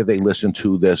grow where they listen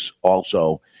to this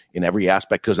also in every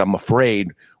aspect, because I'm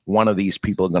afraid one of these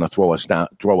people are going to throw us out,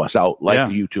 like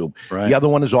YouTube. Right. The other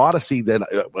one is Odyssey. That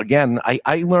again,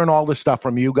 I learn all this stuff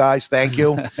from you guys. Thank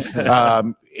you,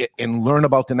 and learn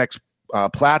about the next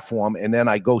platform, and then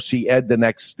I go see Ed the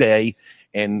next day.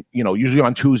 And, usually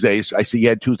on Tuesdays, I see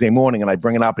Ed Tuesday morning, and I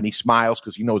bring it up, and he smiles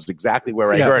because he knows exactly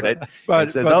where I heard it.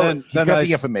 But says, then he's got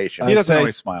the information. He doesn't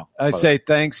always smile. I say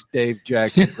thanks, Dave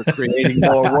Jackson, for creating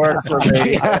more work for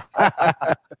me.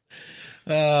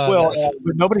 But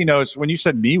nobody knows. When you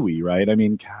said MeWe, right? I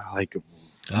mean,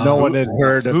 no one had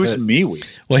heard of who's it. MeWe?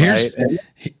 Well, here's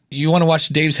you want to watch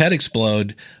Dave's head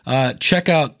explode. Check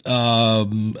out.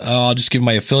 I'll just give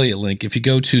my affiliate link. If you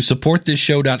go to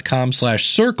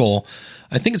supportthishow.com/circle,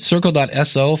 I think it's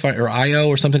circle.so or IO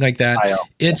or something like that. IO.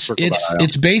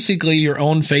 It's basically your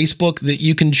own Facebook that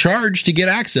you can charge to get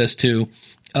access to,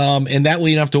 and that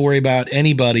way you don't have to worry about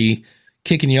anybody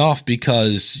kicking you off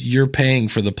because you're paying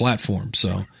for the platform.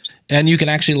 So, and you can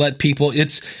actually let people.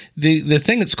 It's the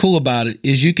thing that's cool about it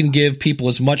is you can give people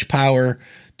as much power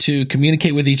to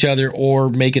communicate with each other, or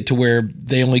make it to where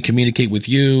they only communicate with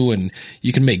you, and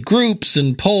you can make groups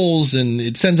and polls, and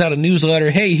it sends out a newsletter.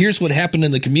 Hey, here's what happened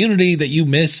in the community that you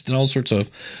missed, and all sorts of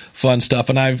fun stuff.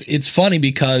 And it's funny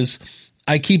because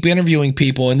I keep interviewing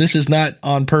people, and this is not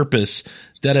on purpose,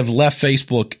 that have left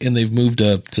Facebook and they've moved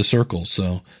to Circle.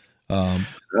 So,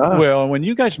 well, when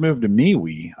you guys moved to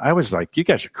MeWe, I was like, you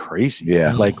guys are crazy.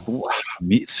 Yeah. Like,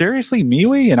 seriously,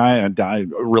 MeWe? And I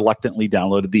reluctantly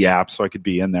downloaded the app so I could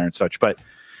be in there and such. But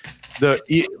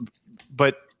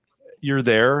you're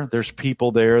there. There's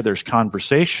people there. There's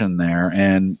conversation there.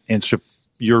 And so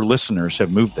your listeners have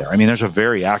moved there. I mean, there's a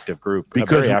very active group.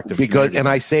 Because and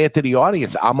I say it to the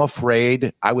audience, I'm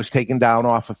afraid. I was taken down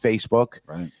off of Facebook.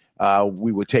 Right.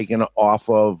 We were taken off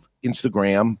of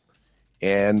Instagram.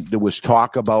 and there was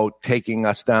talk about taking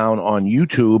us down on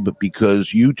YouTube because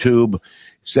YouTube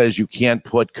says you can't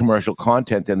put commercial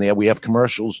content in there. We have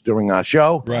commercials during our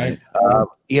show, right?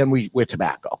 And we're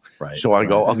tobacco, right? So I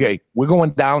go, okay, we're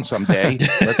going down someday.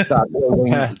 Let's start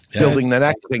building the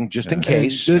next thing just in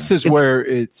case. And this is where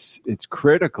it's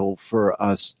critical for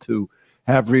us to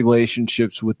have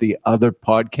relationships with the other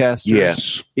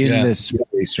podcasters in this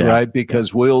space, right?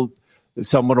 Because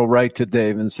someone will write to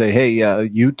Dave and say, hey,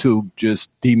 YouTube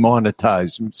just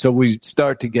demonetized. So we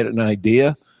start to get an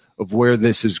idea of where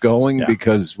this is going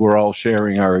because we're all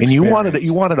sharing our experience. And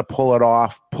you wanted to pull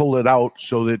it out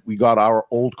so that we got our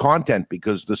old content,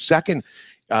 because the second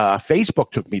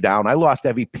Facebook took me down, I lost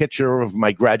every picture of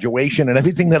my graduation and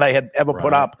everything that I had ever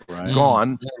put up,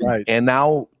 gone. Right. And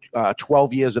now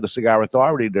 12 years of the Cigar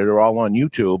Authority that are all on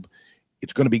YouTube,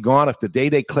 it's going to be gone. If the day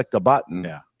they click the button,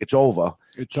 it's over.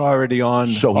 It's already on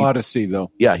Odyssey, though.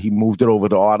 Yeah, he moved it over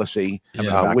to Odyssey,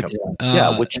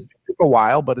 which took a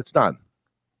while, but it's done.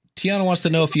 Tiana wants to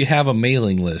know if you have a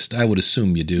mailing list. I would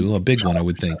assume you do. A big one, I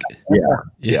would think.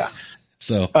 Yeah.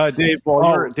 So, Dave,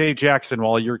 Dave Jackson,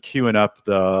 while you're queuing up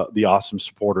the awesome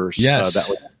supporters,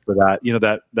 for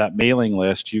that mailing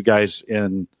list, you guys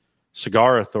in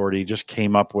Cigar Authority just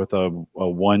came up with a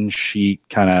one sheet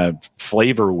kind of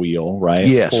flavor wheel, right?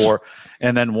 Yes.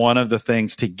 And then one of the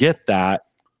things to get that,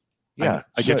 I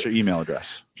get your email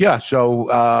address. Yeah.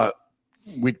 So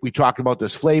we talked about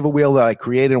this flavor wheel that I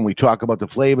created, and we talked about the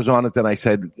flavors on it. Then I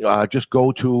said, just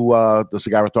go to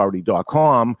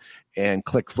thecigarauthority.com and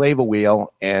click flavor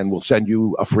wheel, and we'll send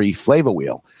you a free flavor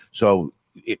wheel. So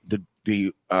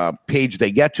the page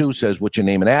they get to says, what's your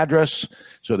name and address?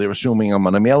 So they're assuming I'm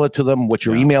going to mail it to them. What's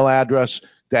your email address?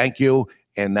 Thank you.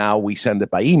 And now we send it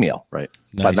by email. Right.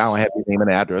 Nice. But now I have your name and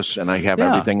address, and I have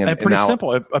everything. And pretty now,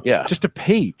 simple. Just a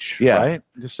page. Yeah. Right.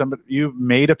 Just you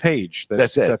made a page.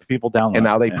 That's it. That people download. And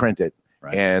now they print it.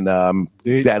 Right. And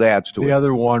that adds to it. The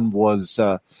other one was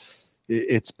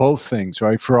it's both things,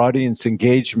 right? For audience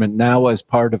engagement, now as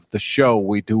part of the show,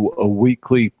 we do a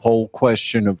weekly poll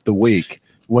question of the week.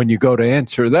 When you go to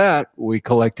answer that, we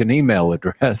collect an email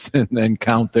address and then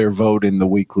count their vote in the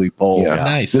weekly poll. Yeah.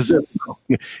 Nice.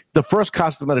 The first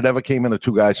customer that ever came in a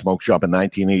Two Guys Smoke Shop in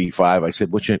 1985, I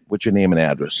said, what's your name and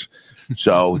address?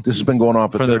 So this has been going on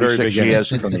for 36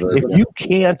 years. If you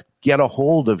can't get a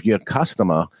hold of your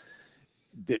customer,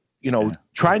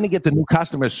 trying to get the new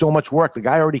customer is so much work. The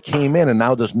guy already came in, and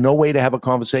now there's no way to have a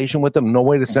conversation with them, no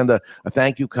way to send a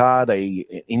thank you card, an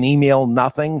email,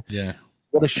 nothing. Yeah.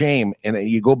 What a shame. And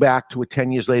you go back to it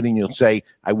 10 years later and you'll say,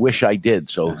 I wish I did.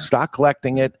 So start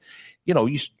collecting it. You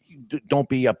don't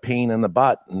be a pain in the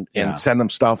butt and send them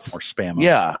stuff. Or spam them.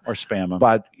 Yeah. Or spam them.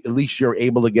 But at least you're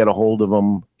able to get a hold of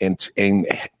them and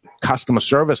customer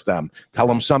service them. Tell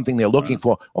them something they're looking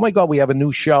for. Oh, my God, we have a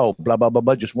new show. Blah, blah, blah,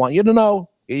 blah. Just want you to know.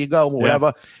 Here you go.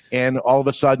 Whatever. Yeah. And all of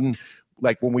a sudden,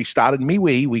 like when we started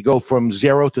MeWe, we go from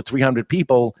 0 to 300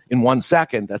 people in 1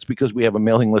 second. That's because we have a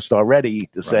mailing list already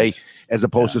to say, as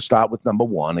opposed to start with number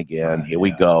one again. Here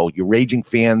we go. Your Raging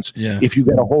fans. Yeah. If you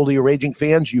get a hold of your Raging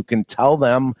fans, you can tell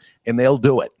them and they'll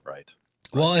do it. Right.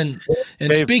 Well, and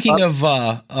speaking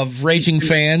of Raging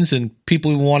fans and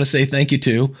people we want to say thank you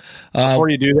to, before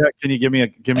you do that, can you give me a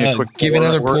quick give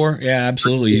another pour? Yeah,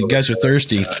 absolutely. You guys are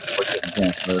thirsty.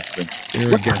 Here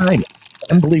we go.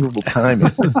 Unbelievable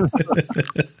timing.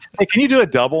 Hey, can you do a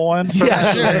double one?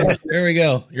 Yeah, sure. There we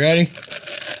go. You ready?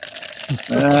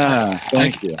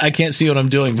 Thank you. I can't see what I'm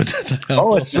doing, but that's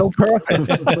it's so perfect.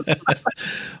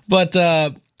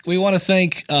 But we want to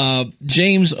thank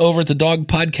James over at the Dog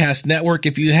Podcast Network.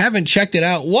 If you haven't checked it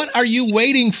out, what are you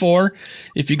waiting for?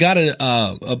 If you got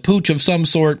a pooch of some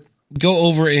sort, go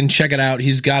over and check it out.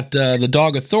 He's got the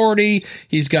Dog Authority.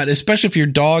 He's got, especially if your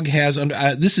dog has,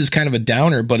 this is kind of a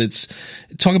downer, but it's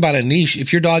talk about a niche.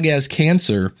 If your dog has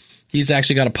cancer, he's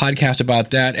actually got a podcast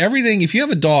about that. Everything, if you have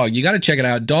a dog, you got to check it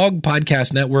out,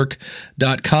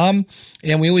 dogpodcastnetwork.com.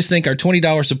 And we always thank our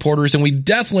 $20 supporters, and we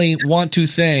definitely want to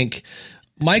thank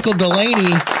Michael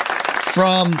Delaney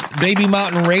from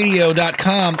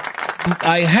babymountainradio.com.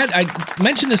 I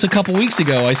mentioned this a couple weeks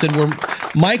ago. I said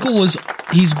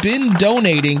he's been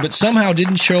donating, but somehow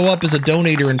didn't show up as a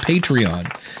donator in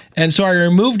Patreon. And so I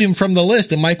removed him from the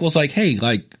list, and Michael's like, hey,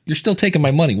 you're still taking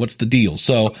my money. What's the deal?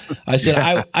 So I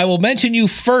said, I will mention you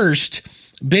first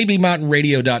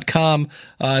babymountainradio.com.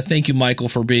 Thank you, Michael,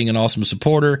 for being an awesome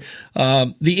supporter.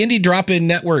 The Indie Drop-In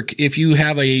Network, if you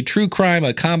have a true crime,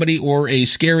 a comedy, or a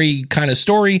scary kind of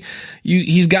story,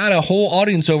 he's got a whole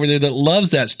audience over there that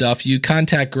loves that stuff. You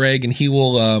contact Greg and he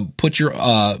will put your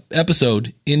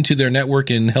episode into their network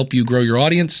and help you grow your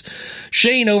audience.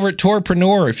 Shane over at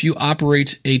Tourpreneur, if you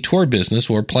operate a tour business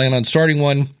or plan on starting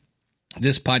one,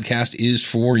 this podcast is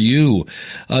for you.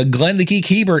 Glenn the Geek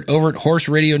Hebert over at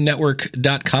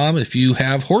horseradionetwork.com. If you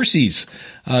have horsies,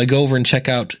 go over and check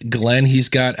out Glenn. He's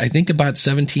got, I think, about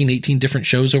 17, 18 different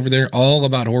shows over there, all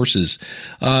about horses.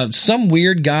 Some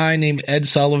weird guy named Ed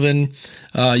Sullivan,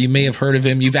 you may have heard of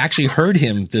him. You've actually heard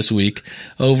him this week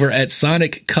over at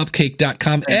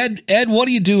soniccupcake.com. Ed, what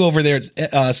do you do over there at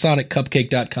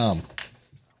soniccupcake.com?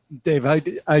 Dave, I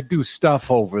do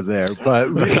stuff over there, but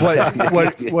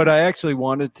what I actually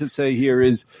wanted to say here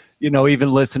is,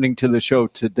 even listening to the show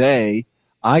today,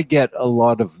 I get a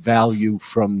lot of value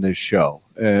from this show.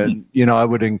 And, I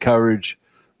would encourage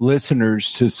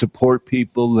listeners to support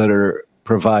people that are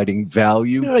providing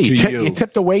value to you. You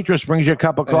tip the waitress, brings you a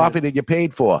cup of coffee that you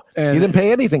paid for. You didn't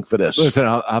pay anything for this. Listen,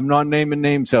 I'm not naming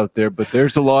names out there, but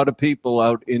there's a lot of people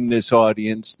out in this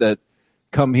audience that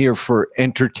come here for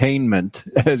entertainment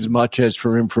as much as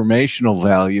for informational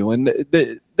value. And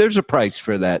there's a price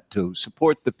for that too.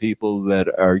 Support the people that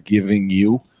are giving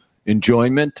you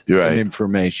enjoyment and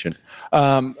information.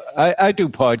 I do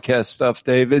podcast stuff,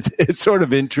 Dave. It's sort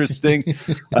of interesting.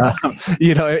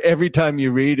 Every time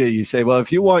you read it, you say, well,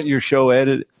 if you want your show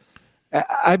edited,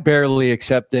 I barely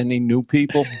accept any new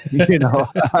people,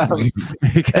 because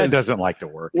it doesn't like to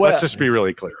work. Let's just be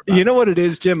really clear. What it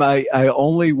is, Jim? I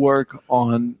only work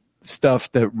on stuff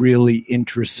that really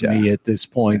interests me at this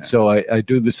point. Yeah. So I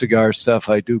do the cigar stuff.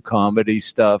 I do comedy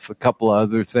stuff, a couple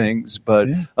other things. But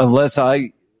unless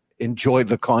I enjoy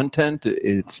the content,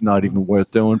 it's not even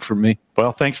worth doing for me.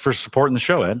 Well, thanks for supporting the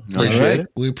show, Ed. Appreciate it.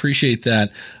 We appreciate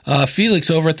that. Felix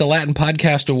over at the Latin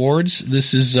Podcast Awards.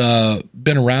 This has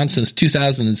been around since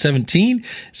 2017.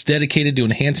 It's dedicated to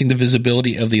enhancing the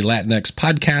visibility of the Latinx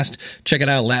podcast. Check it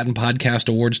out,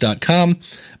 LatinPodcastAwards.com.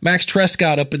 Max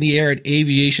Trescott up in the air at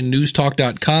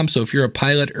AviationNewsTalk.com. So if you're a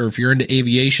pilot or if you're into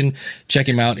aviation, check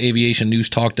him out,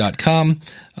 AviationNewsTalk.com.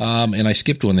 And I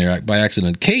skipped one there by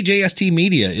accident. KJST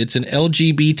Media. It's an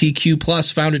LGBTQ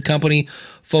plus founded company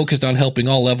focused on helping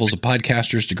all levels of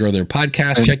podcasters to grow their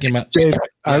podcast. Check him out. Dave,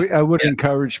 I would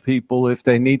encourage people, if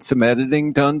they need some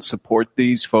editing done, support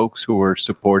these folks who are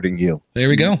supporting you. There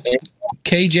we go.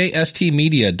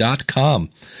 KJSTmedia.com.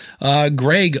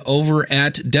 Greg over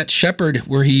at Debt Shepherd,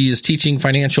 where he is teaching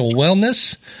financial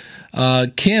wellness.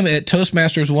 Kim at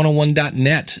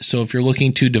Toastmasters101.net. So if you're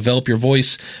looking to develop your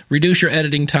voice, reduce your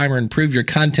editing time, or improve your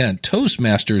content,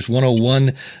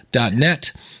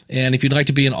 Toastmasters101.net. And if you'd like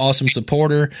to be an awesome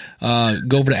supporter, go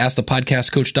over to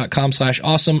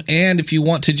askthepodcastcoach.com/awesome. And if you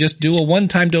want to just do a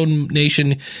one-time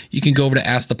donation, you can go over to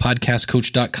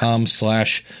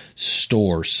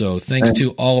askthepodcastcoach.com/store. So thanks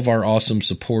to all of our awesome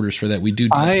supporters for that. We do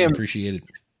appreciate it.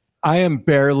 I am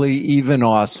barely even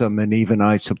awesome, and even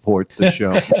I support the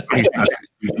show.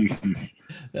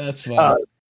 That's fine.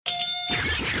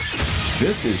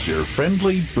 This is your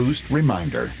friendly boost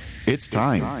reminder. It's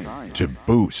time to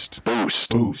boost.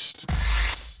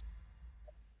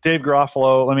 Dave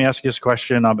Garofalo, let me ask you this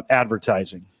question on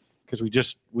advertising, because we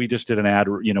just did an ad.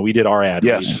 We did our ad.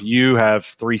 Yes. You have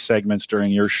 3 segments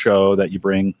during your show that you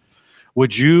bring.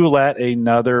 Would you let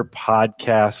another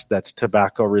podcast that's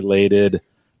tobacco related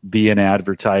be an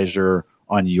advertiser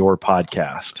on your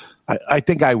podcast? I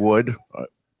think I would.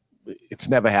 It's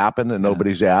never happened and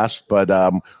nobody's asked, but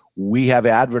we have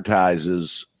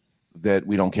advertisers that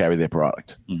we don't carry their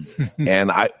product.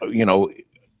 And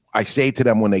I say to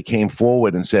them when they came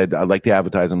forward and said, I'd like to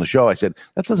advertise on the show, I said,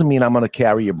 that doesn't mean I'm going to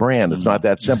carry your brand. It's not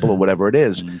that simple, or whatever it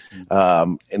is.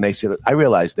 And they said, I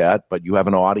realize that, but you have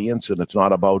an audience and it's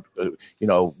not about,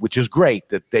 which is great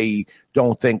that they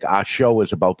don't think our show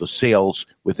is about the sales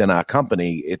within our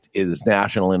company. It is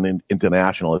national and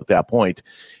international at that point.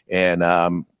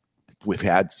 And, we've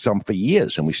had some for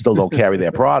years and we still don't carry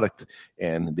their product,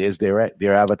 and there's their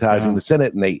advertising that's in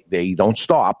it, and they don't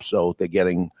stop. So they're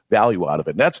getting value out of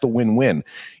it. And that's the win-win.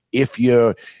 If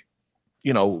you're,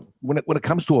 when it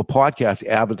comes to a podcast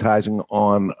advertising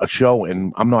on a show,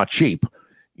 and I'm not cheap,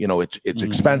 it's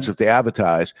expensive to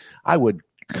advertise, I would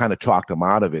kind of talk them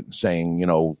out of it and saying,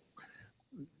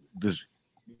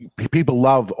 people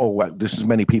love, this is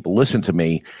many people listen to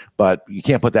me, but you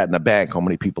can't put that in the bank. How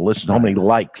many people listen? How many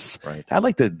likes? Right. I'd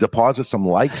like to deposit some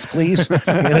likes, please. It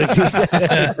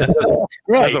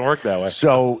doesn't work that way.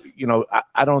 So,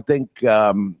 I don't think,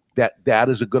 that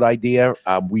is a good idea.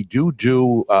 We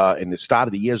do, and it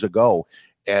started years ago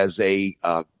as a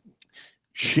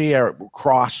share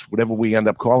cross, whatever we end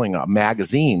up calling a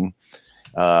magazine,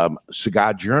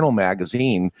 Cigar Journal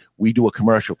magazine. We do a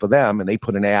commercial for them, and they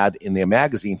put an ad in their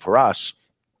magazine for us,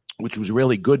 which was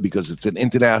really good because it's an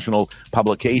international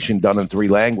publication done in 3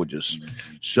 languages.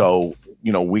 So,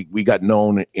 we got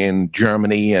known in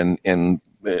Germany and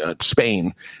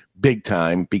Spain big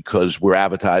time because we're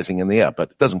advertising in there,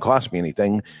 but it doesn't cost me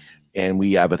anything, and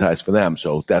we advertise for them.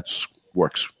 So that's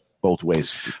works both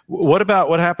ways. What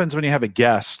happens when you have a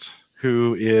guest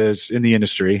who is in the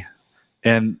industry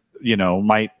and,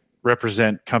 might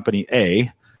represent company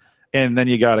A, and then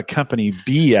you got a company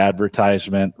B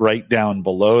advertisement right down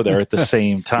below there at the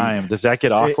same time? Does that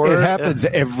get awkward? It happens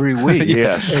every week,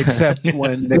 yes, except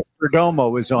when Nick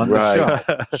Perdomo is on the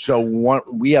show. So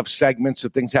we have segments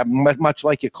of things happen, much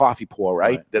like your coffee pour,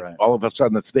 right? That all of a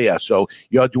sudden it's there. So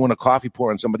you're doing a coffee pour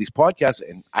on somebody's podcast,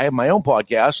 and I have my own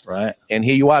podcast, right? And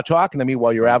here you are talking to me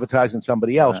while you're advertising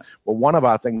somebody else. Right. Well, one of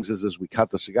our things is We Cut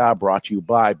the Cigar, brought to you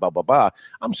by blah, blah, blah.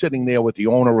 I'm sitting there with the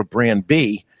owner of brand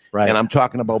B, right, and I'm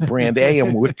talking about brand A,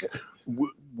 and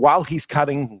while he's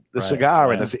cutting the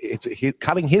cigar, and it's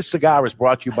cutting his cigar is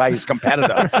brought to you by his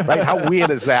competitor, right? How weird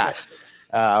is that?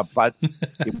 But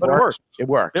it works. It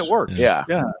works. Yeah.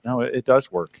 No, it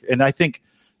does work, and I think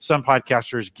some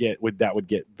podcasters would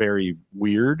get very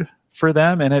weird for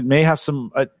them, and it may have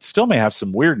still may have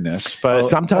some weirdness, but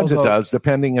sometimes it does,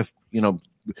 depending if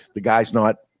the guy's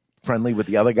not friendly with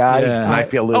the other guy. Yeah. And I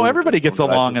feel everybody gets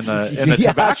along in the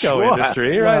tobacco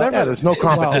industry, right? There's no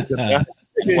competition.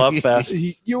 Love fest.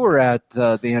 You were at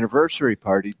the anniversary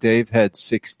party. Dave had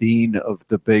 16 of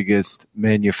the biggest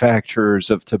manufacturers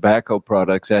of tobacco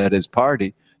products at his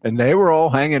party, and they were all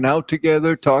hanging out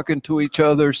together, talking to each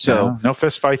other. So no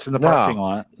fist fights in the parking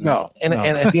lot. No. And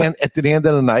at the end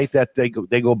of the night, that they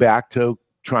go back to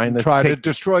trying to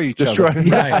destroy each other.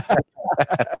 Right.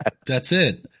 That's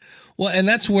it. Well, and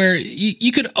that's where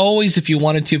you could always, if you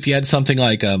wanted to, if you had something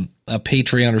like a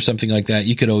Patreon or something like that,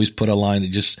 you could always put a line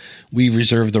that we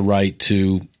reserve the right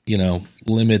to,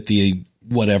 limit the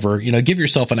whatever, give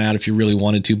yourself an ad if you really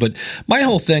wanted to. But my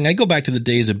whole thing, I go back to the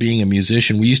days of being a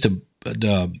musician. We used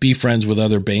to be friends with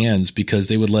other bands because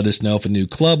they would let us know if a new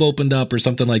club opened up or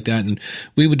something like that. And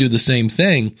we would do the same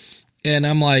thing. And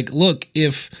I'm like, look,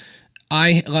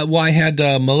 I had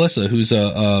Melissa, who's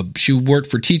she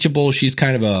worked for Teachable. She's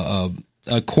kind of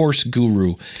a course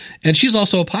guru, and she's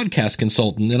also a podcast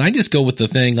consultant. And I just go with the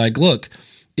thing like, look,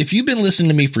 if you've been listening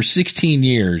to me for 16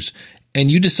 years and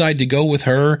you decide to go with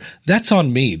her, that's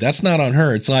on me. That's not on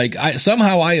her. It's like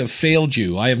somehow I have failed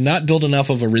you. I have not built enough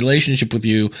of a relationship with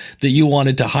you that you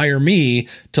wanted to hire me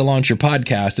to launch your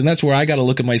podcast. And that's where I got to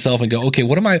look at myself and go, okay,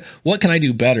 what can I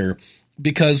do better?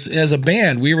 Because as a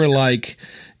band, we were like,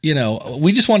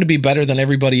 we just want to be better than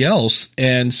everybody else.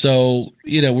 And so,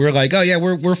 we're like, oh yeah,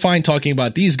 we're fine talking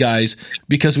about these guys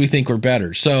because we think we're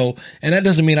better. So, and that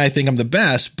doesn't mean I think I'm the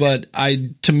best, but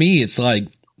to me, it's like,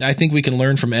 I think we can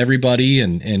learn from everybody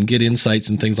and get insights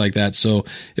and things like that. So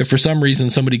if for some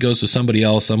reason somebody goes to somebody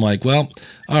else, I'm like, well,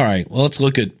 all right, well, let's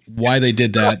look at why they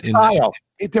did that.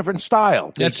 A different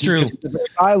style. That's true. Different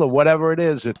style or whatever it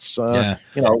is. It's,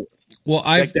 well,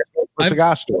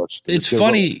 cigar stores. It's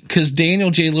funny because Daniel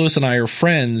J. Lewis and I are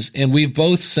friends, and we've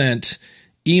both sent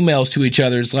emails to each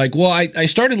other. It's like, well, I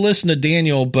started listening to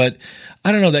Daniel, but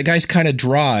I don't know, that guy's kind of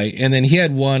dry. And then he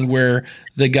had one where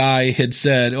the guy had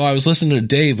said, oh, I was listening to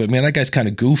Dave, but man, that guy's kind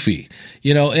of goofy,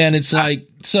 and it's like,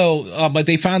 so, but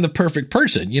they found the perfect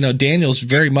person. Daniel's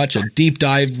very much a deep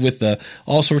dive with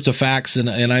all sorts of facts, and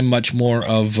I'm much more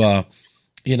of,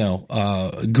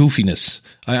 goofiness.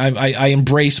 I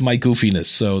embrace my goofiness.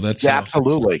 So that's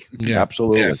absolutely.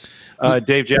 Absolutely.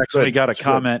 Dave Jackson, we got a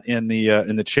comment in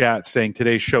the chat saying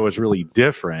today's show is really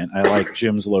different. I like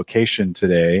Jim's location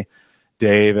today.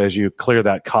 Dave, as you clear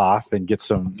that cough and get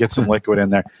some liquid in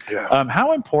there. Yeah.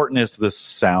 How important is the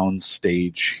sound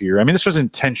stage here? I mean, this was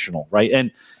intentional, right?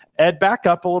 And Ed, back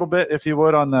up a little bit, if you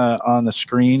would, on the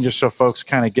screen, just so folks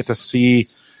kind of get to see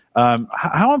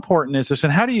how important is this,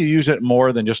 and how do you use it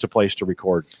more than just a place to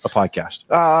record a podcast?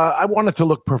 I wanted to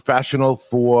look professional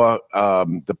for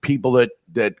the people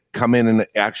that come in and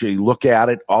actually look at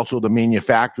it. Also, the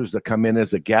manufacturers that come in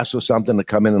as a guest or something to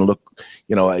come in and look.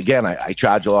 Again, I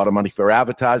charge a lot of money for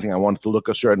advertising. I want it to look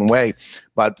a certain way,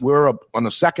 but we're on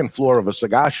the second floor of a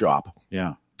cigar shop.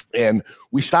 Yeah. And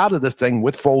we started this thing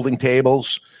with folding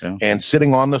tables and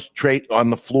sitting on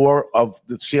the floor of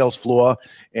the sales floor,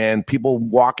 and people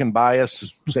walking by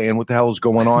us saying, "What the hell is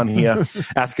going on here?"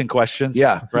 Asking questions.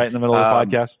 Yeah, right in the middle of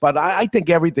the podcast. But I think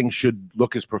everything should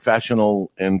look as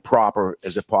professional and proper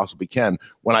as it possibly can.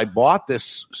 When I bought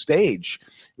this stage,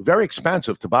 very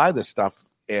expensive to buy this stuff,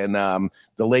 and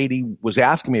the lady was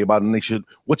asking me about it, and they said,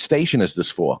 "What station is this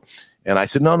for?" And I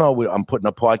said, no, I'm putting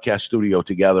a podcast studio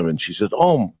together. And she said,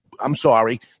 "Oh, I'm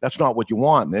sorry, that's not what you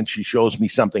want." And then she shows me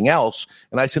something else.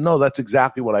 And I said, "No, that's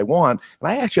exactly what I want." And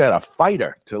I actually had a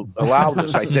fighter to allow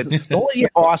this. I said, "Don't let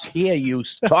your boss hear you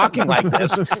talking like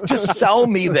this. Just sell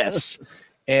me this."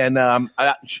 And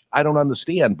I don't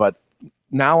understand. But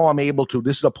now I'm able to.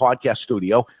 This is a podcast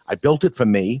studio. I built it for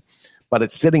me. But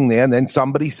it's sitting there, and then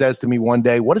somebody says to me one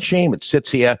day, "What a shame it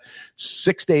sits here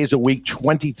 6 days a week,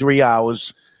 23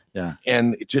 hours,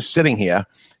 and it's just sitting here.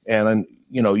 And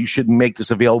you should make this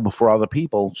available for other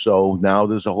people." So now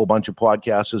there's a whole bunch of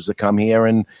podcasters that come here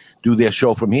and do their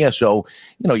show from here. So,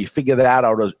 you figure that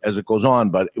out as it goes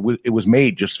on. But it was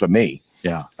made just for me.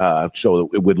 Yeah. So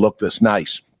it would look this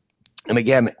nice. And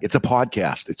again, it's a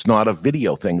podcast. It's not a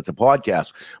video thing. It's a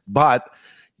podcast. But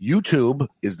YouTube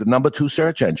is the number 2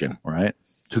 search engine, right,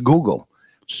 to Google.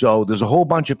 So there's a whole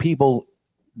bunch of people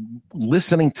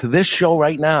listening to this show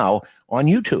right now on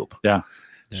YouTube. Yeah.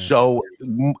 So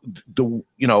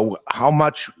how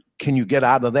much can you get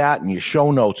out of that and your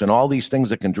show notes and all these things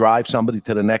that can drive somebody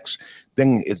to the next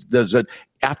thing?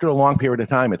 After a long period of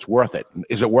time, it's worth it.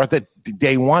 Is it worth it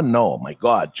day one? No. My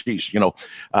God, geez.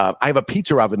 I have a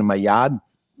pizza oven in my yard.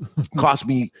 Cost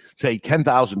me, say,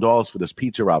 $10,000 for this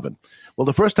pizza oven. Well,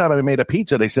 the first time I made a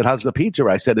pizza, they said, "How's the pizza?"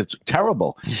 I said, "It's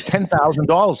terrible.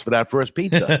 $10,000 for that first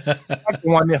pizza."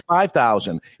 Second one, they're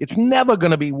 $5,000. It's never going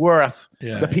to be worth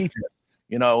the pizza,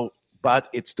 But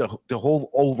it's the whole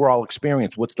overall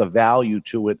experience. What's the value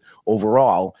to it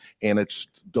overall? And it's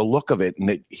the look of it.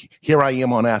 And here I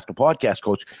am on Ask the Podcast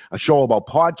Coach, a show about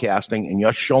podcasting, and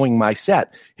you're showing my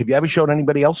set. Have you ever showed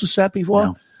anybody else's set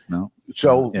before? No.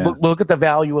 So look at the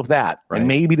value of that. Right. And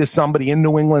maybe there's somebody in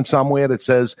New England somewhere that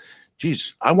says,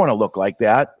 "Geez, I want to look like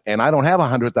that, and I don't have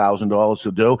 $100,000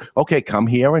 to do." Okay, come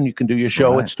here and you can do your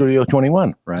show at Studio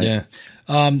 21. Right. Yeah.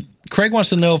 Craig wants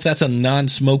to know if that's a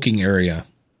non-smoking area.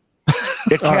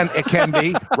 It can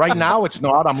be. Right now it's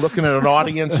not. I'm looking at an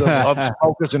audience of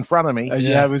smokers in front of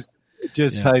me. I was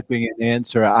just typing an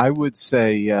answer. I would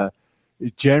say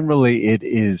generally it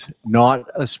is not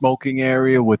a smoking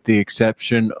area, with the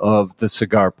exception of the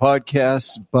cigar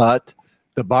podcasts, but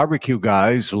the barbecue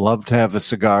guys love to have a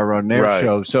cigar on their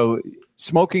show. So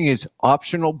smoking is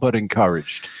optional but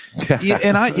encouraged. Yeah,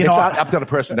 and it's up to the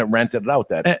person that rented it out.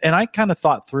 And I kind of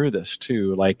thought through this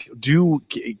too. Like,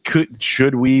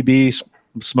 should we be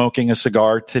smoking a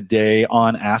cigar today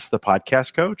on Ask the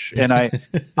Podcast Coach? And I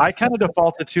kind of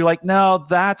defaulted to like, no,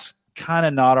 that's kind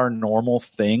of not our normal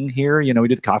thing here. We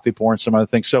did coffee pour and some other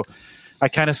things. So I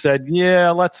kind of said,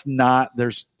 let's not.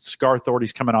 There's cigar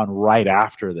authorities coming on right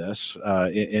after this,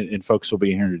 and folks will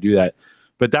be here to do that.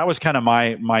 But that was kind of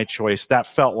my choice. That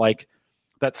felt like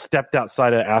that stepped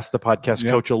outside of Ask the Podcast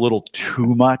Coach a little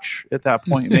too much at that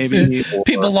point, maybe.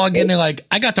 People log in and like,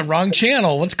 "I got the wrong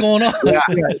channel. What's going on?"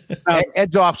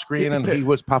 Ed's off screen and he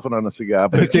was puffing on a cigar.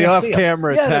 But the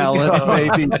off-camera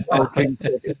talent, maybe.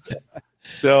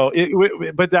 So,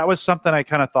 but that was something I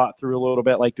kind of thought through a little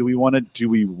bit. Like, do we want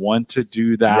to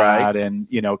do that? Right. And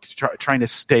trying to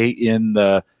stay in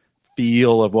the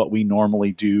feel of what we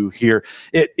normally do here.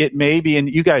 It may be, and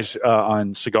you guys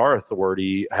on Cigar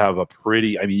Authority have a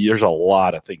pretty. I mean, there's a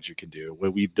lot of things you can do.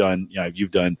 What we've done,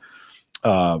 you've done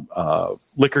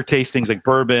liquor tastings like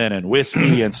bourbon and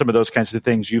whiskey and some of those kinds of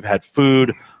things. You've had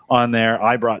food on there.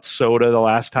 I brought soda the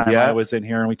last time I was in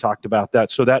here, and we talked about that.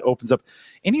 So that opens up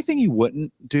anything you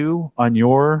wouldn't do on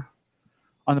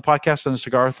the podcast on the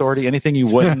Cigar Authority. Anything you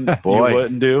wouldn't you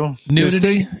wouldn't do?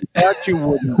 Nudity? That you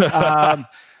wouldn't.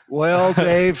 Well,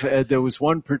 Dave, there was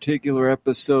one particular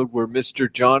episode where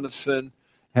Mr. Jonathan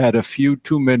had a few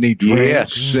too many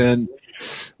drinks, and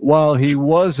while he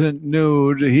wasn't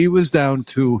nude, he was down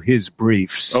to his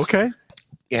briefs. Okay.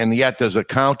 And yet there's a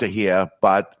counter here,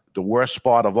 but the worst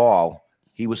spot of all,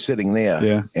 he was sitting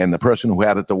there, and the person who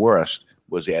had it the worst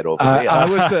was Ed over there.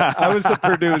 I was a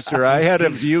producer. I had a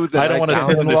view that I don't want to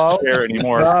sit in this chair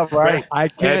anymore. No, right.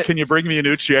 Ed, can you bring me a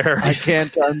new chair? I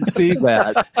can't unsee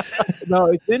that. No,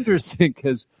 it's interesting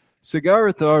because Cigar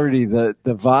Authority, the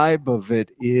vibe of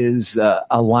it is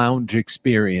a lounge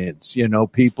experience.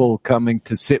 People coming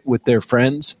to sit with their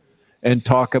friends and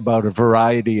talk about a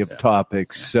variety of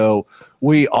topics. So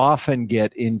we often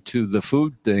get into the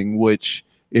food thing, which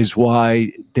is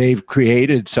why Dave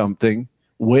created something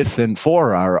with and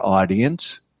for our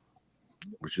audience.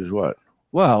 Which is what?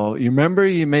 Well, you remember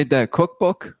you made that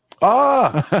cookbook?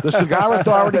 The Cigar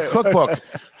Authority cookbook.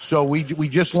 So we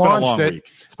just launched it.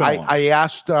 I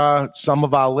asked some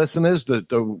of our listeners,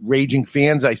 the raging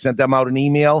fans, I sent them out an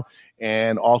email,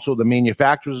 and also the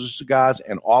manufacturers of cigars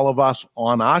and all of us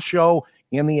on our show,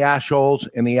 in the Ashholes,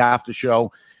 in the after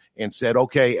show, and said,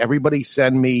 okay, everybody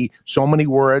send me so many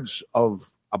words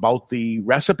about the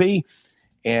recipe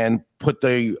and put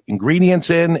the ingredients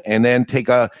in, and then take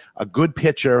a good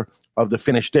picture of the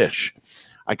finished dish.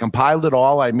 I compiled it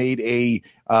all. I made a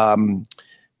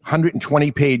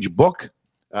 120-page book,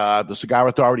 the Cigar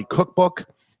Authority cookbook,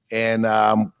 and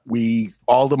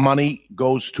all the money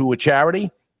goes to a charity.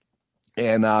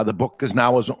 And the book is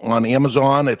now on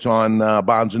Amazon. It's on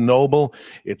Barnes & Noble.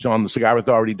 It's on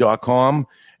thecigarauthority.com.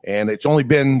 And it's only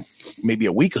been maybe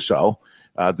a week or so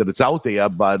that it's out there.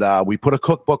 But we put a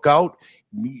cookbook out.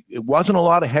 It wasn't a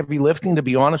lot of heavy lifting, to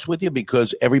be honest with you,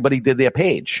 because everybody did their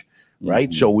page. Right.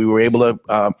 Mm-hmm. So we were able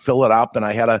to fill it up, and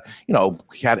I had to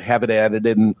have it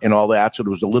edited and all that. So there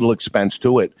was a little expense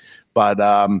to it, but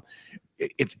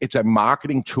it's a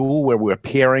marketing tool where we're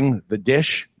pairing the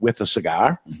dish with a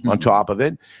cigar on top of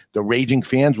it. The raging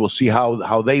fans will see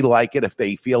how they like it, if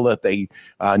they feel that they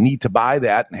need to buy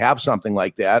that and have something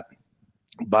like that.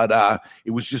 But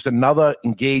it was just another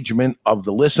engagement of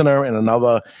the listener, and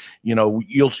another,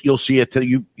 you'll see it.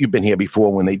 You've been here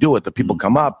before when they do it. The people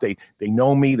come up, they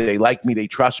know me, they like me, they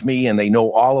trust me, and they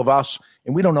know all of us,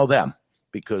 and we don't know them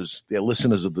because they're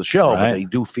listeners of the show, right. But they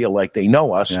do feel like they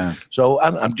know us. Yeah. So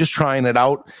I'm just trying it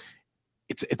out.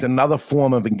 It's another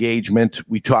form of engagement.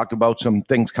 We talked about some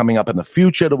things coming up in the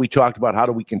future that we talked about. How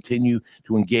do we continue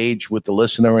to engage with the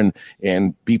listener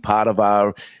and be part of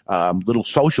our little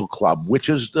social club, which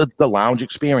is the lounge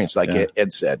experience, like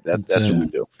Ed said. That's what we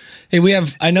do. Hey,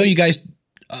 I know you guys,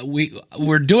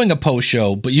 we're doing a post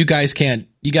show, but you guys can't.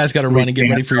 You guys got to run and get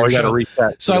ready for your show.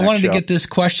 So I wanted to get this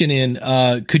question in.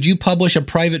 Could you publish a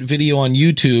private video on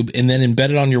YouTube and then embed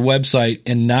it on your website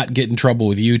and not get in trouble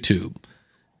with YouTube?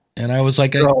 And I was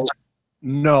like,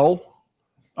 no.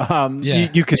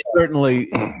 You can certainly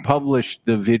publish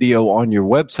the video on your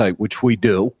website, which we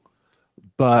do.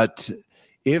 But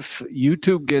if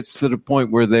YouTube gets to the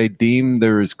point where they deem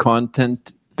there is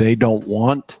content they don't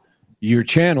want, your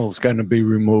channel's going to be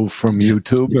removed from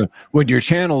YouTube. When your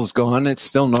channel's gone, it's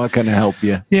still not going to help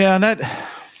you. Yeah, and that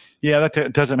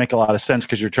doesn't make a lot of sense,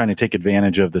 because you're trying to take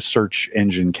advantage of the search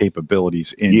engine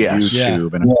capabilities in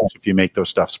YouTube. And if you make those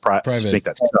stuffs private, make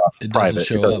that stuff private,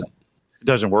 it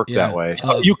doesn't work that way.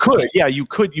 You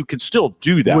could still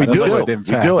do that. We do it, in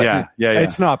fact. Yeah.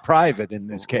 It's not private in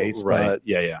this case, right?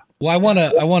 But Well, I want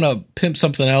to pimp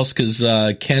something else, because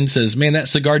Ken says, man, that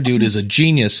cigar dude is a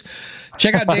genius.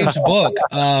 Check out Dave's book,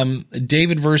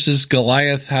 David versus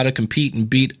Goliath: How to Compete and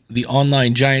Beat the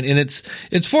Online Giant. And it's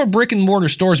for brick and mortar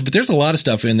stores, but there's a lot of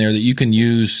stuff in there that you can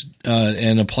use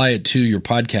and apply it to your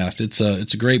podcast.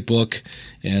 It's a great book,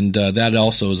 and that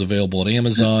also is available at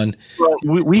Amazon. Well,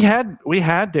 we had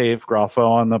Dave Grolfo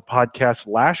on the podcast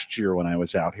last year when I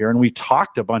was out here, and we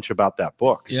talked a bunch about that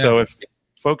book. Yeah. So if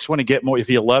folks want to get more, if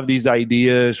you love these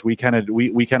ideas, we kind of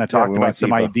talked about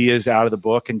some ideas out of the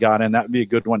book and got in. That would be a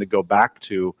good one to go back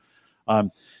to.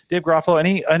 Dave Grolfo,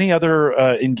 any other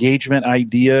engagement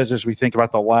ideas as we think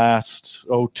about the last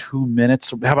 2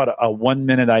 minutes? How about a 1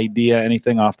 minute idea?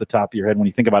 Anything off the top of your head when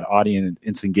you think about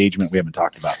audience engagement we haven't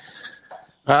talked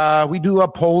about? We do a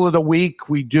poll of the week.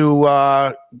 We do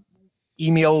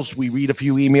emails. We read a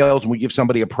few emails and we give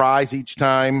somebody a prize each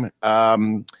time.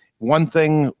 One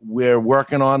thing we're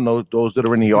working on, those that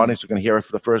are in the audience are going to hear it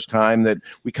for the first time, that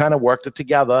we kind of worked it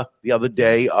together the other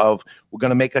day of we're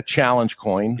going to make a challenge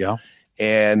coin. Yeah.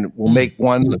 And we'll make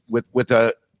one with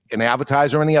an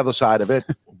advertiser on the other side of it,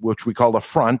 which we call the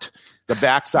front. The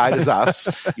back side is us.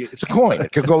 It's a coin.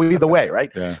 It could go either way, right?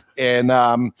 Yeah.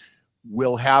 And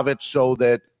we'll have it so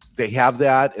that they have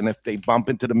that. And if they bump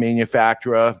into the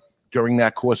manufacturer during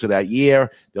that course of that year,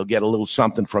 they'll get a little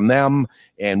something from them,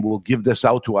 and we'll give this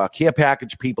out to our care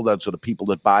package people, that's the people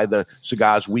that buy the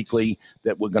cigars weekly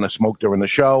that we're going to smoke during the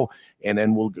show, and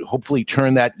then we'll hopefully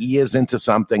turn that years into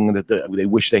something that they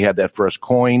wish they had that first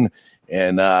coin.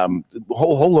 And the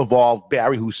whole evolved.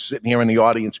 Barry, who's sitting here in the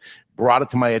audience, brought it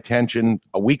to my attention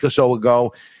a week or so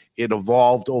ago. It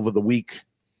evolved over the week,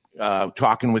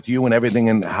 talking with you and everything,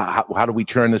 and how do we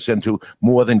turn this into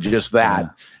more than just that?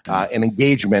 And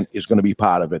engagement is going to be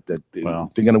part of it. That they're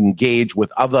going to engage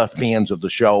with other fans of the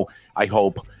show, I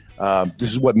hope,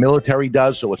 This is what military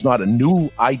does, so it's not a new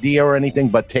idea or anything,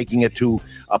 but taking it to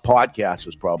a podcast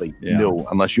is probably new,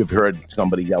 unless you've heard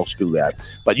somebody else do that.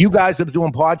 But you guys that are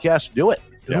doing podcasts, do it.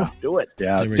 Do it.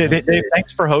 Yeah. Dave,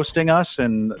 thanks for hosting us,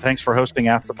 and thanks for hosting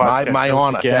After the Podcast. My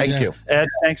honor. Again. Thank you. Ed,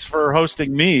 thanks for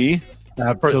hosting me.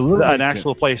 Absolutely. An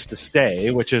actual place to stay,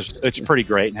 it's pretty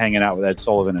great. And hanging out with Ed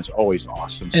Sullivan is always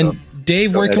awesome. And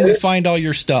Dave, where can we find all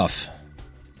your stuff?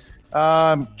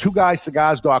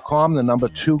 2guyscigars.com, the number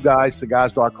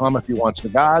 2guyscigars.com if you want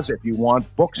cigars. If you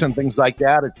want books and things like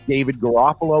that, it's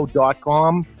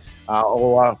davidgarofalo.com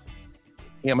or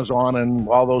Amazon and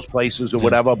all those places or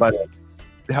whatever, but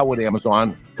the hell with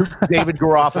Amazon.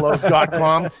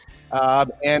 davidgarofalo.com.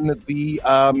 And the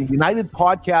United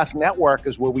Podcast Network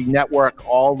is where we network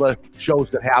all the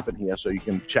shows that happen here, so you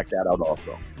can check that out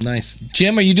also. Nice.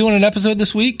 Jim, are you doing an episode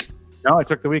this week? No, I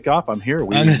took the week off. I'm here. I'm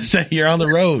going to say you're on the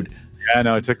road. Yeah,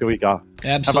 no, I took the week off.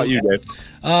 Absolutely. How about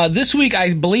you, Dave? This week,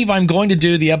 I believe I'm going to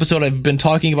do the episode I've been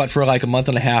talking about for like a month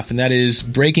and a half, and that is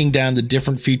breaking down the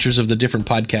different features of the different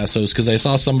podcast hosts, because I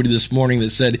saw somebody this morning that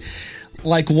said,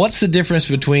 like, what's the difference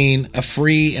between a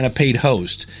free and a paid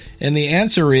host? And the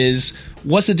answer is,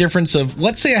 what's the difference of,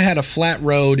 let's say I had a flat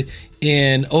road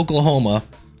in Oklahoma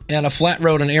and a flat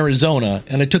road in Arizona,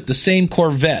 and I took the same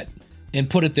Corvette and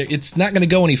put it there. It's not going to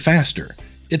go any faster.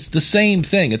 It's the same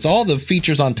thing. It's all the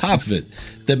features on top of it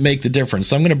that make the difference.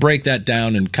 So I'm going to break that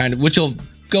down and kind of, which will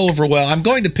go over well. I'm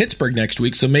going to Pittsburgh next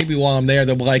week, so maybe while I'm there,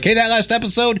 they'll be like, hey, that last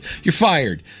episode, you're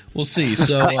fired. We'll see.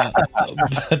 So,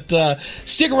 but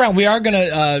stick around. We are going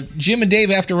to, Jim and Dave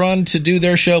have to run to do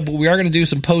their show, but we are going to do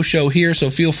some post-show here, so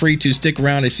feel free to stick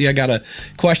around. I see I got a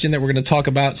question that we're going to talk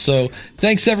about. So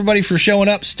thanks, everybody, for showing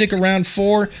up. Stick around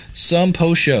for some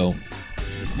post-show.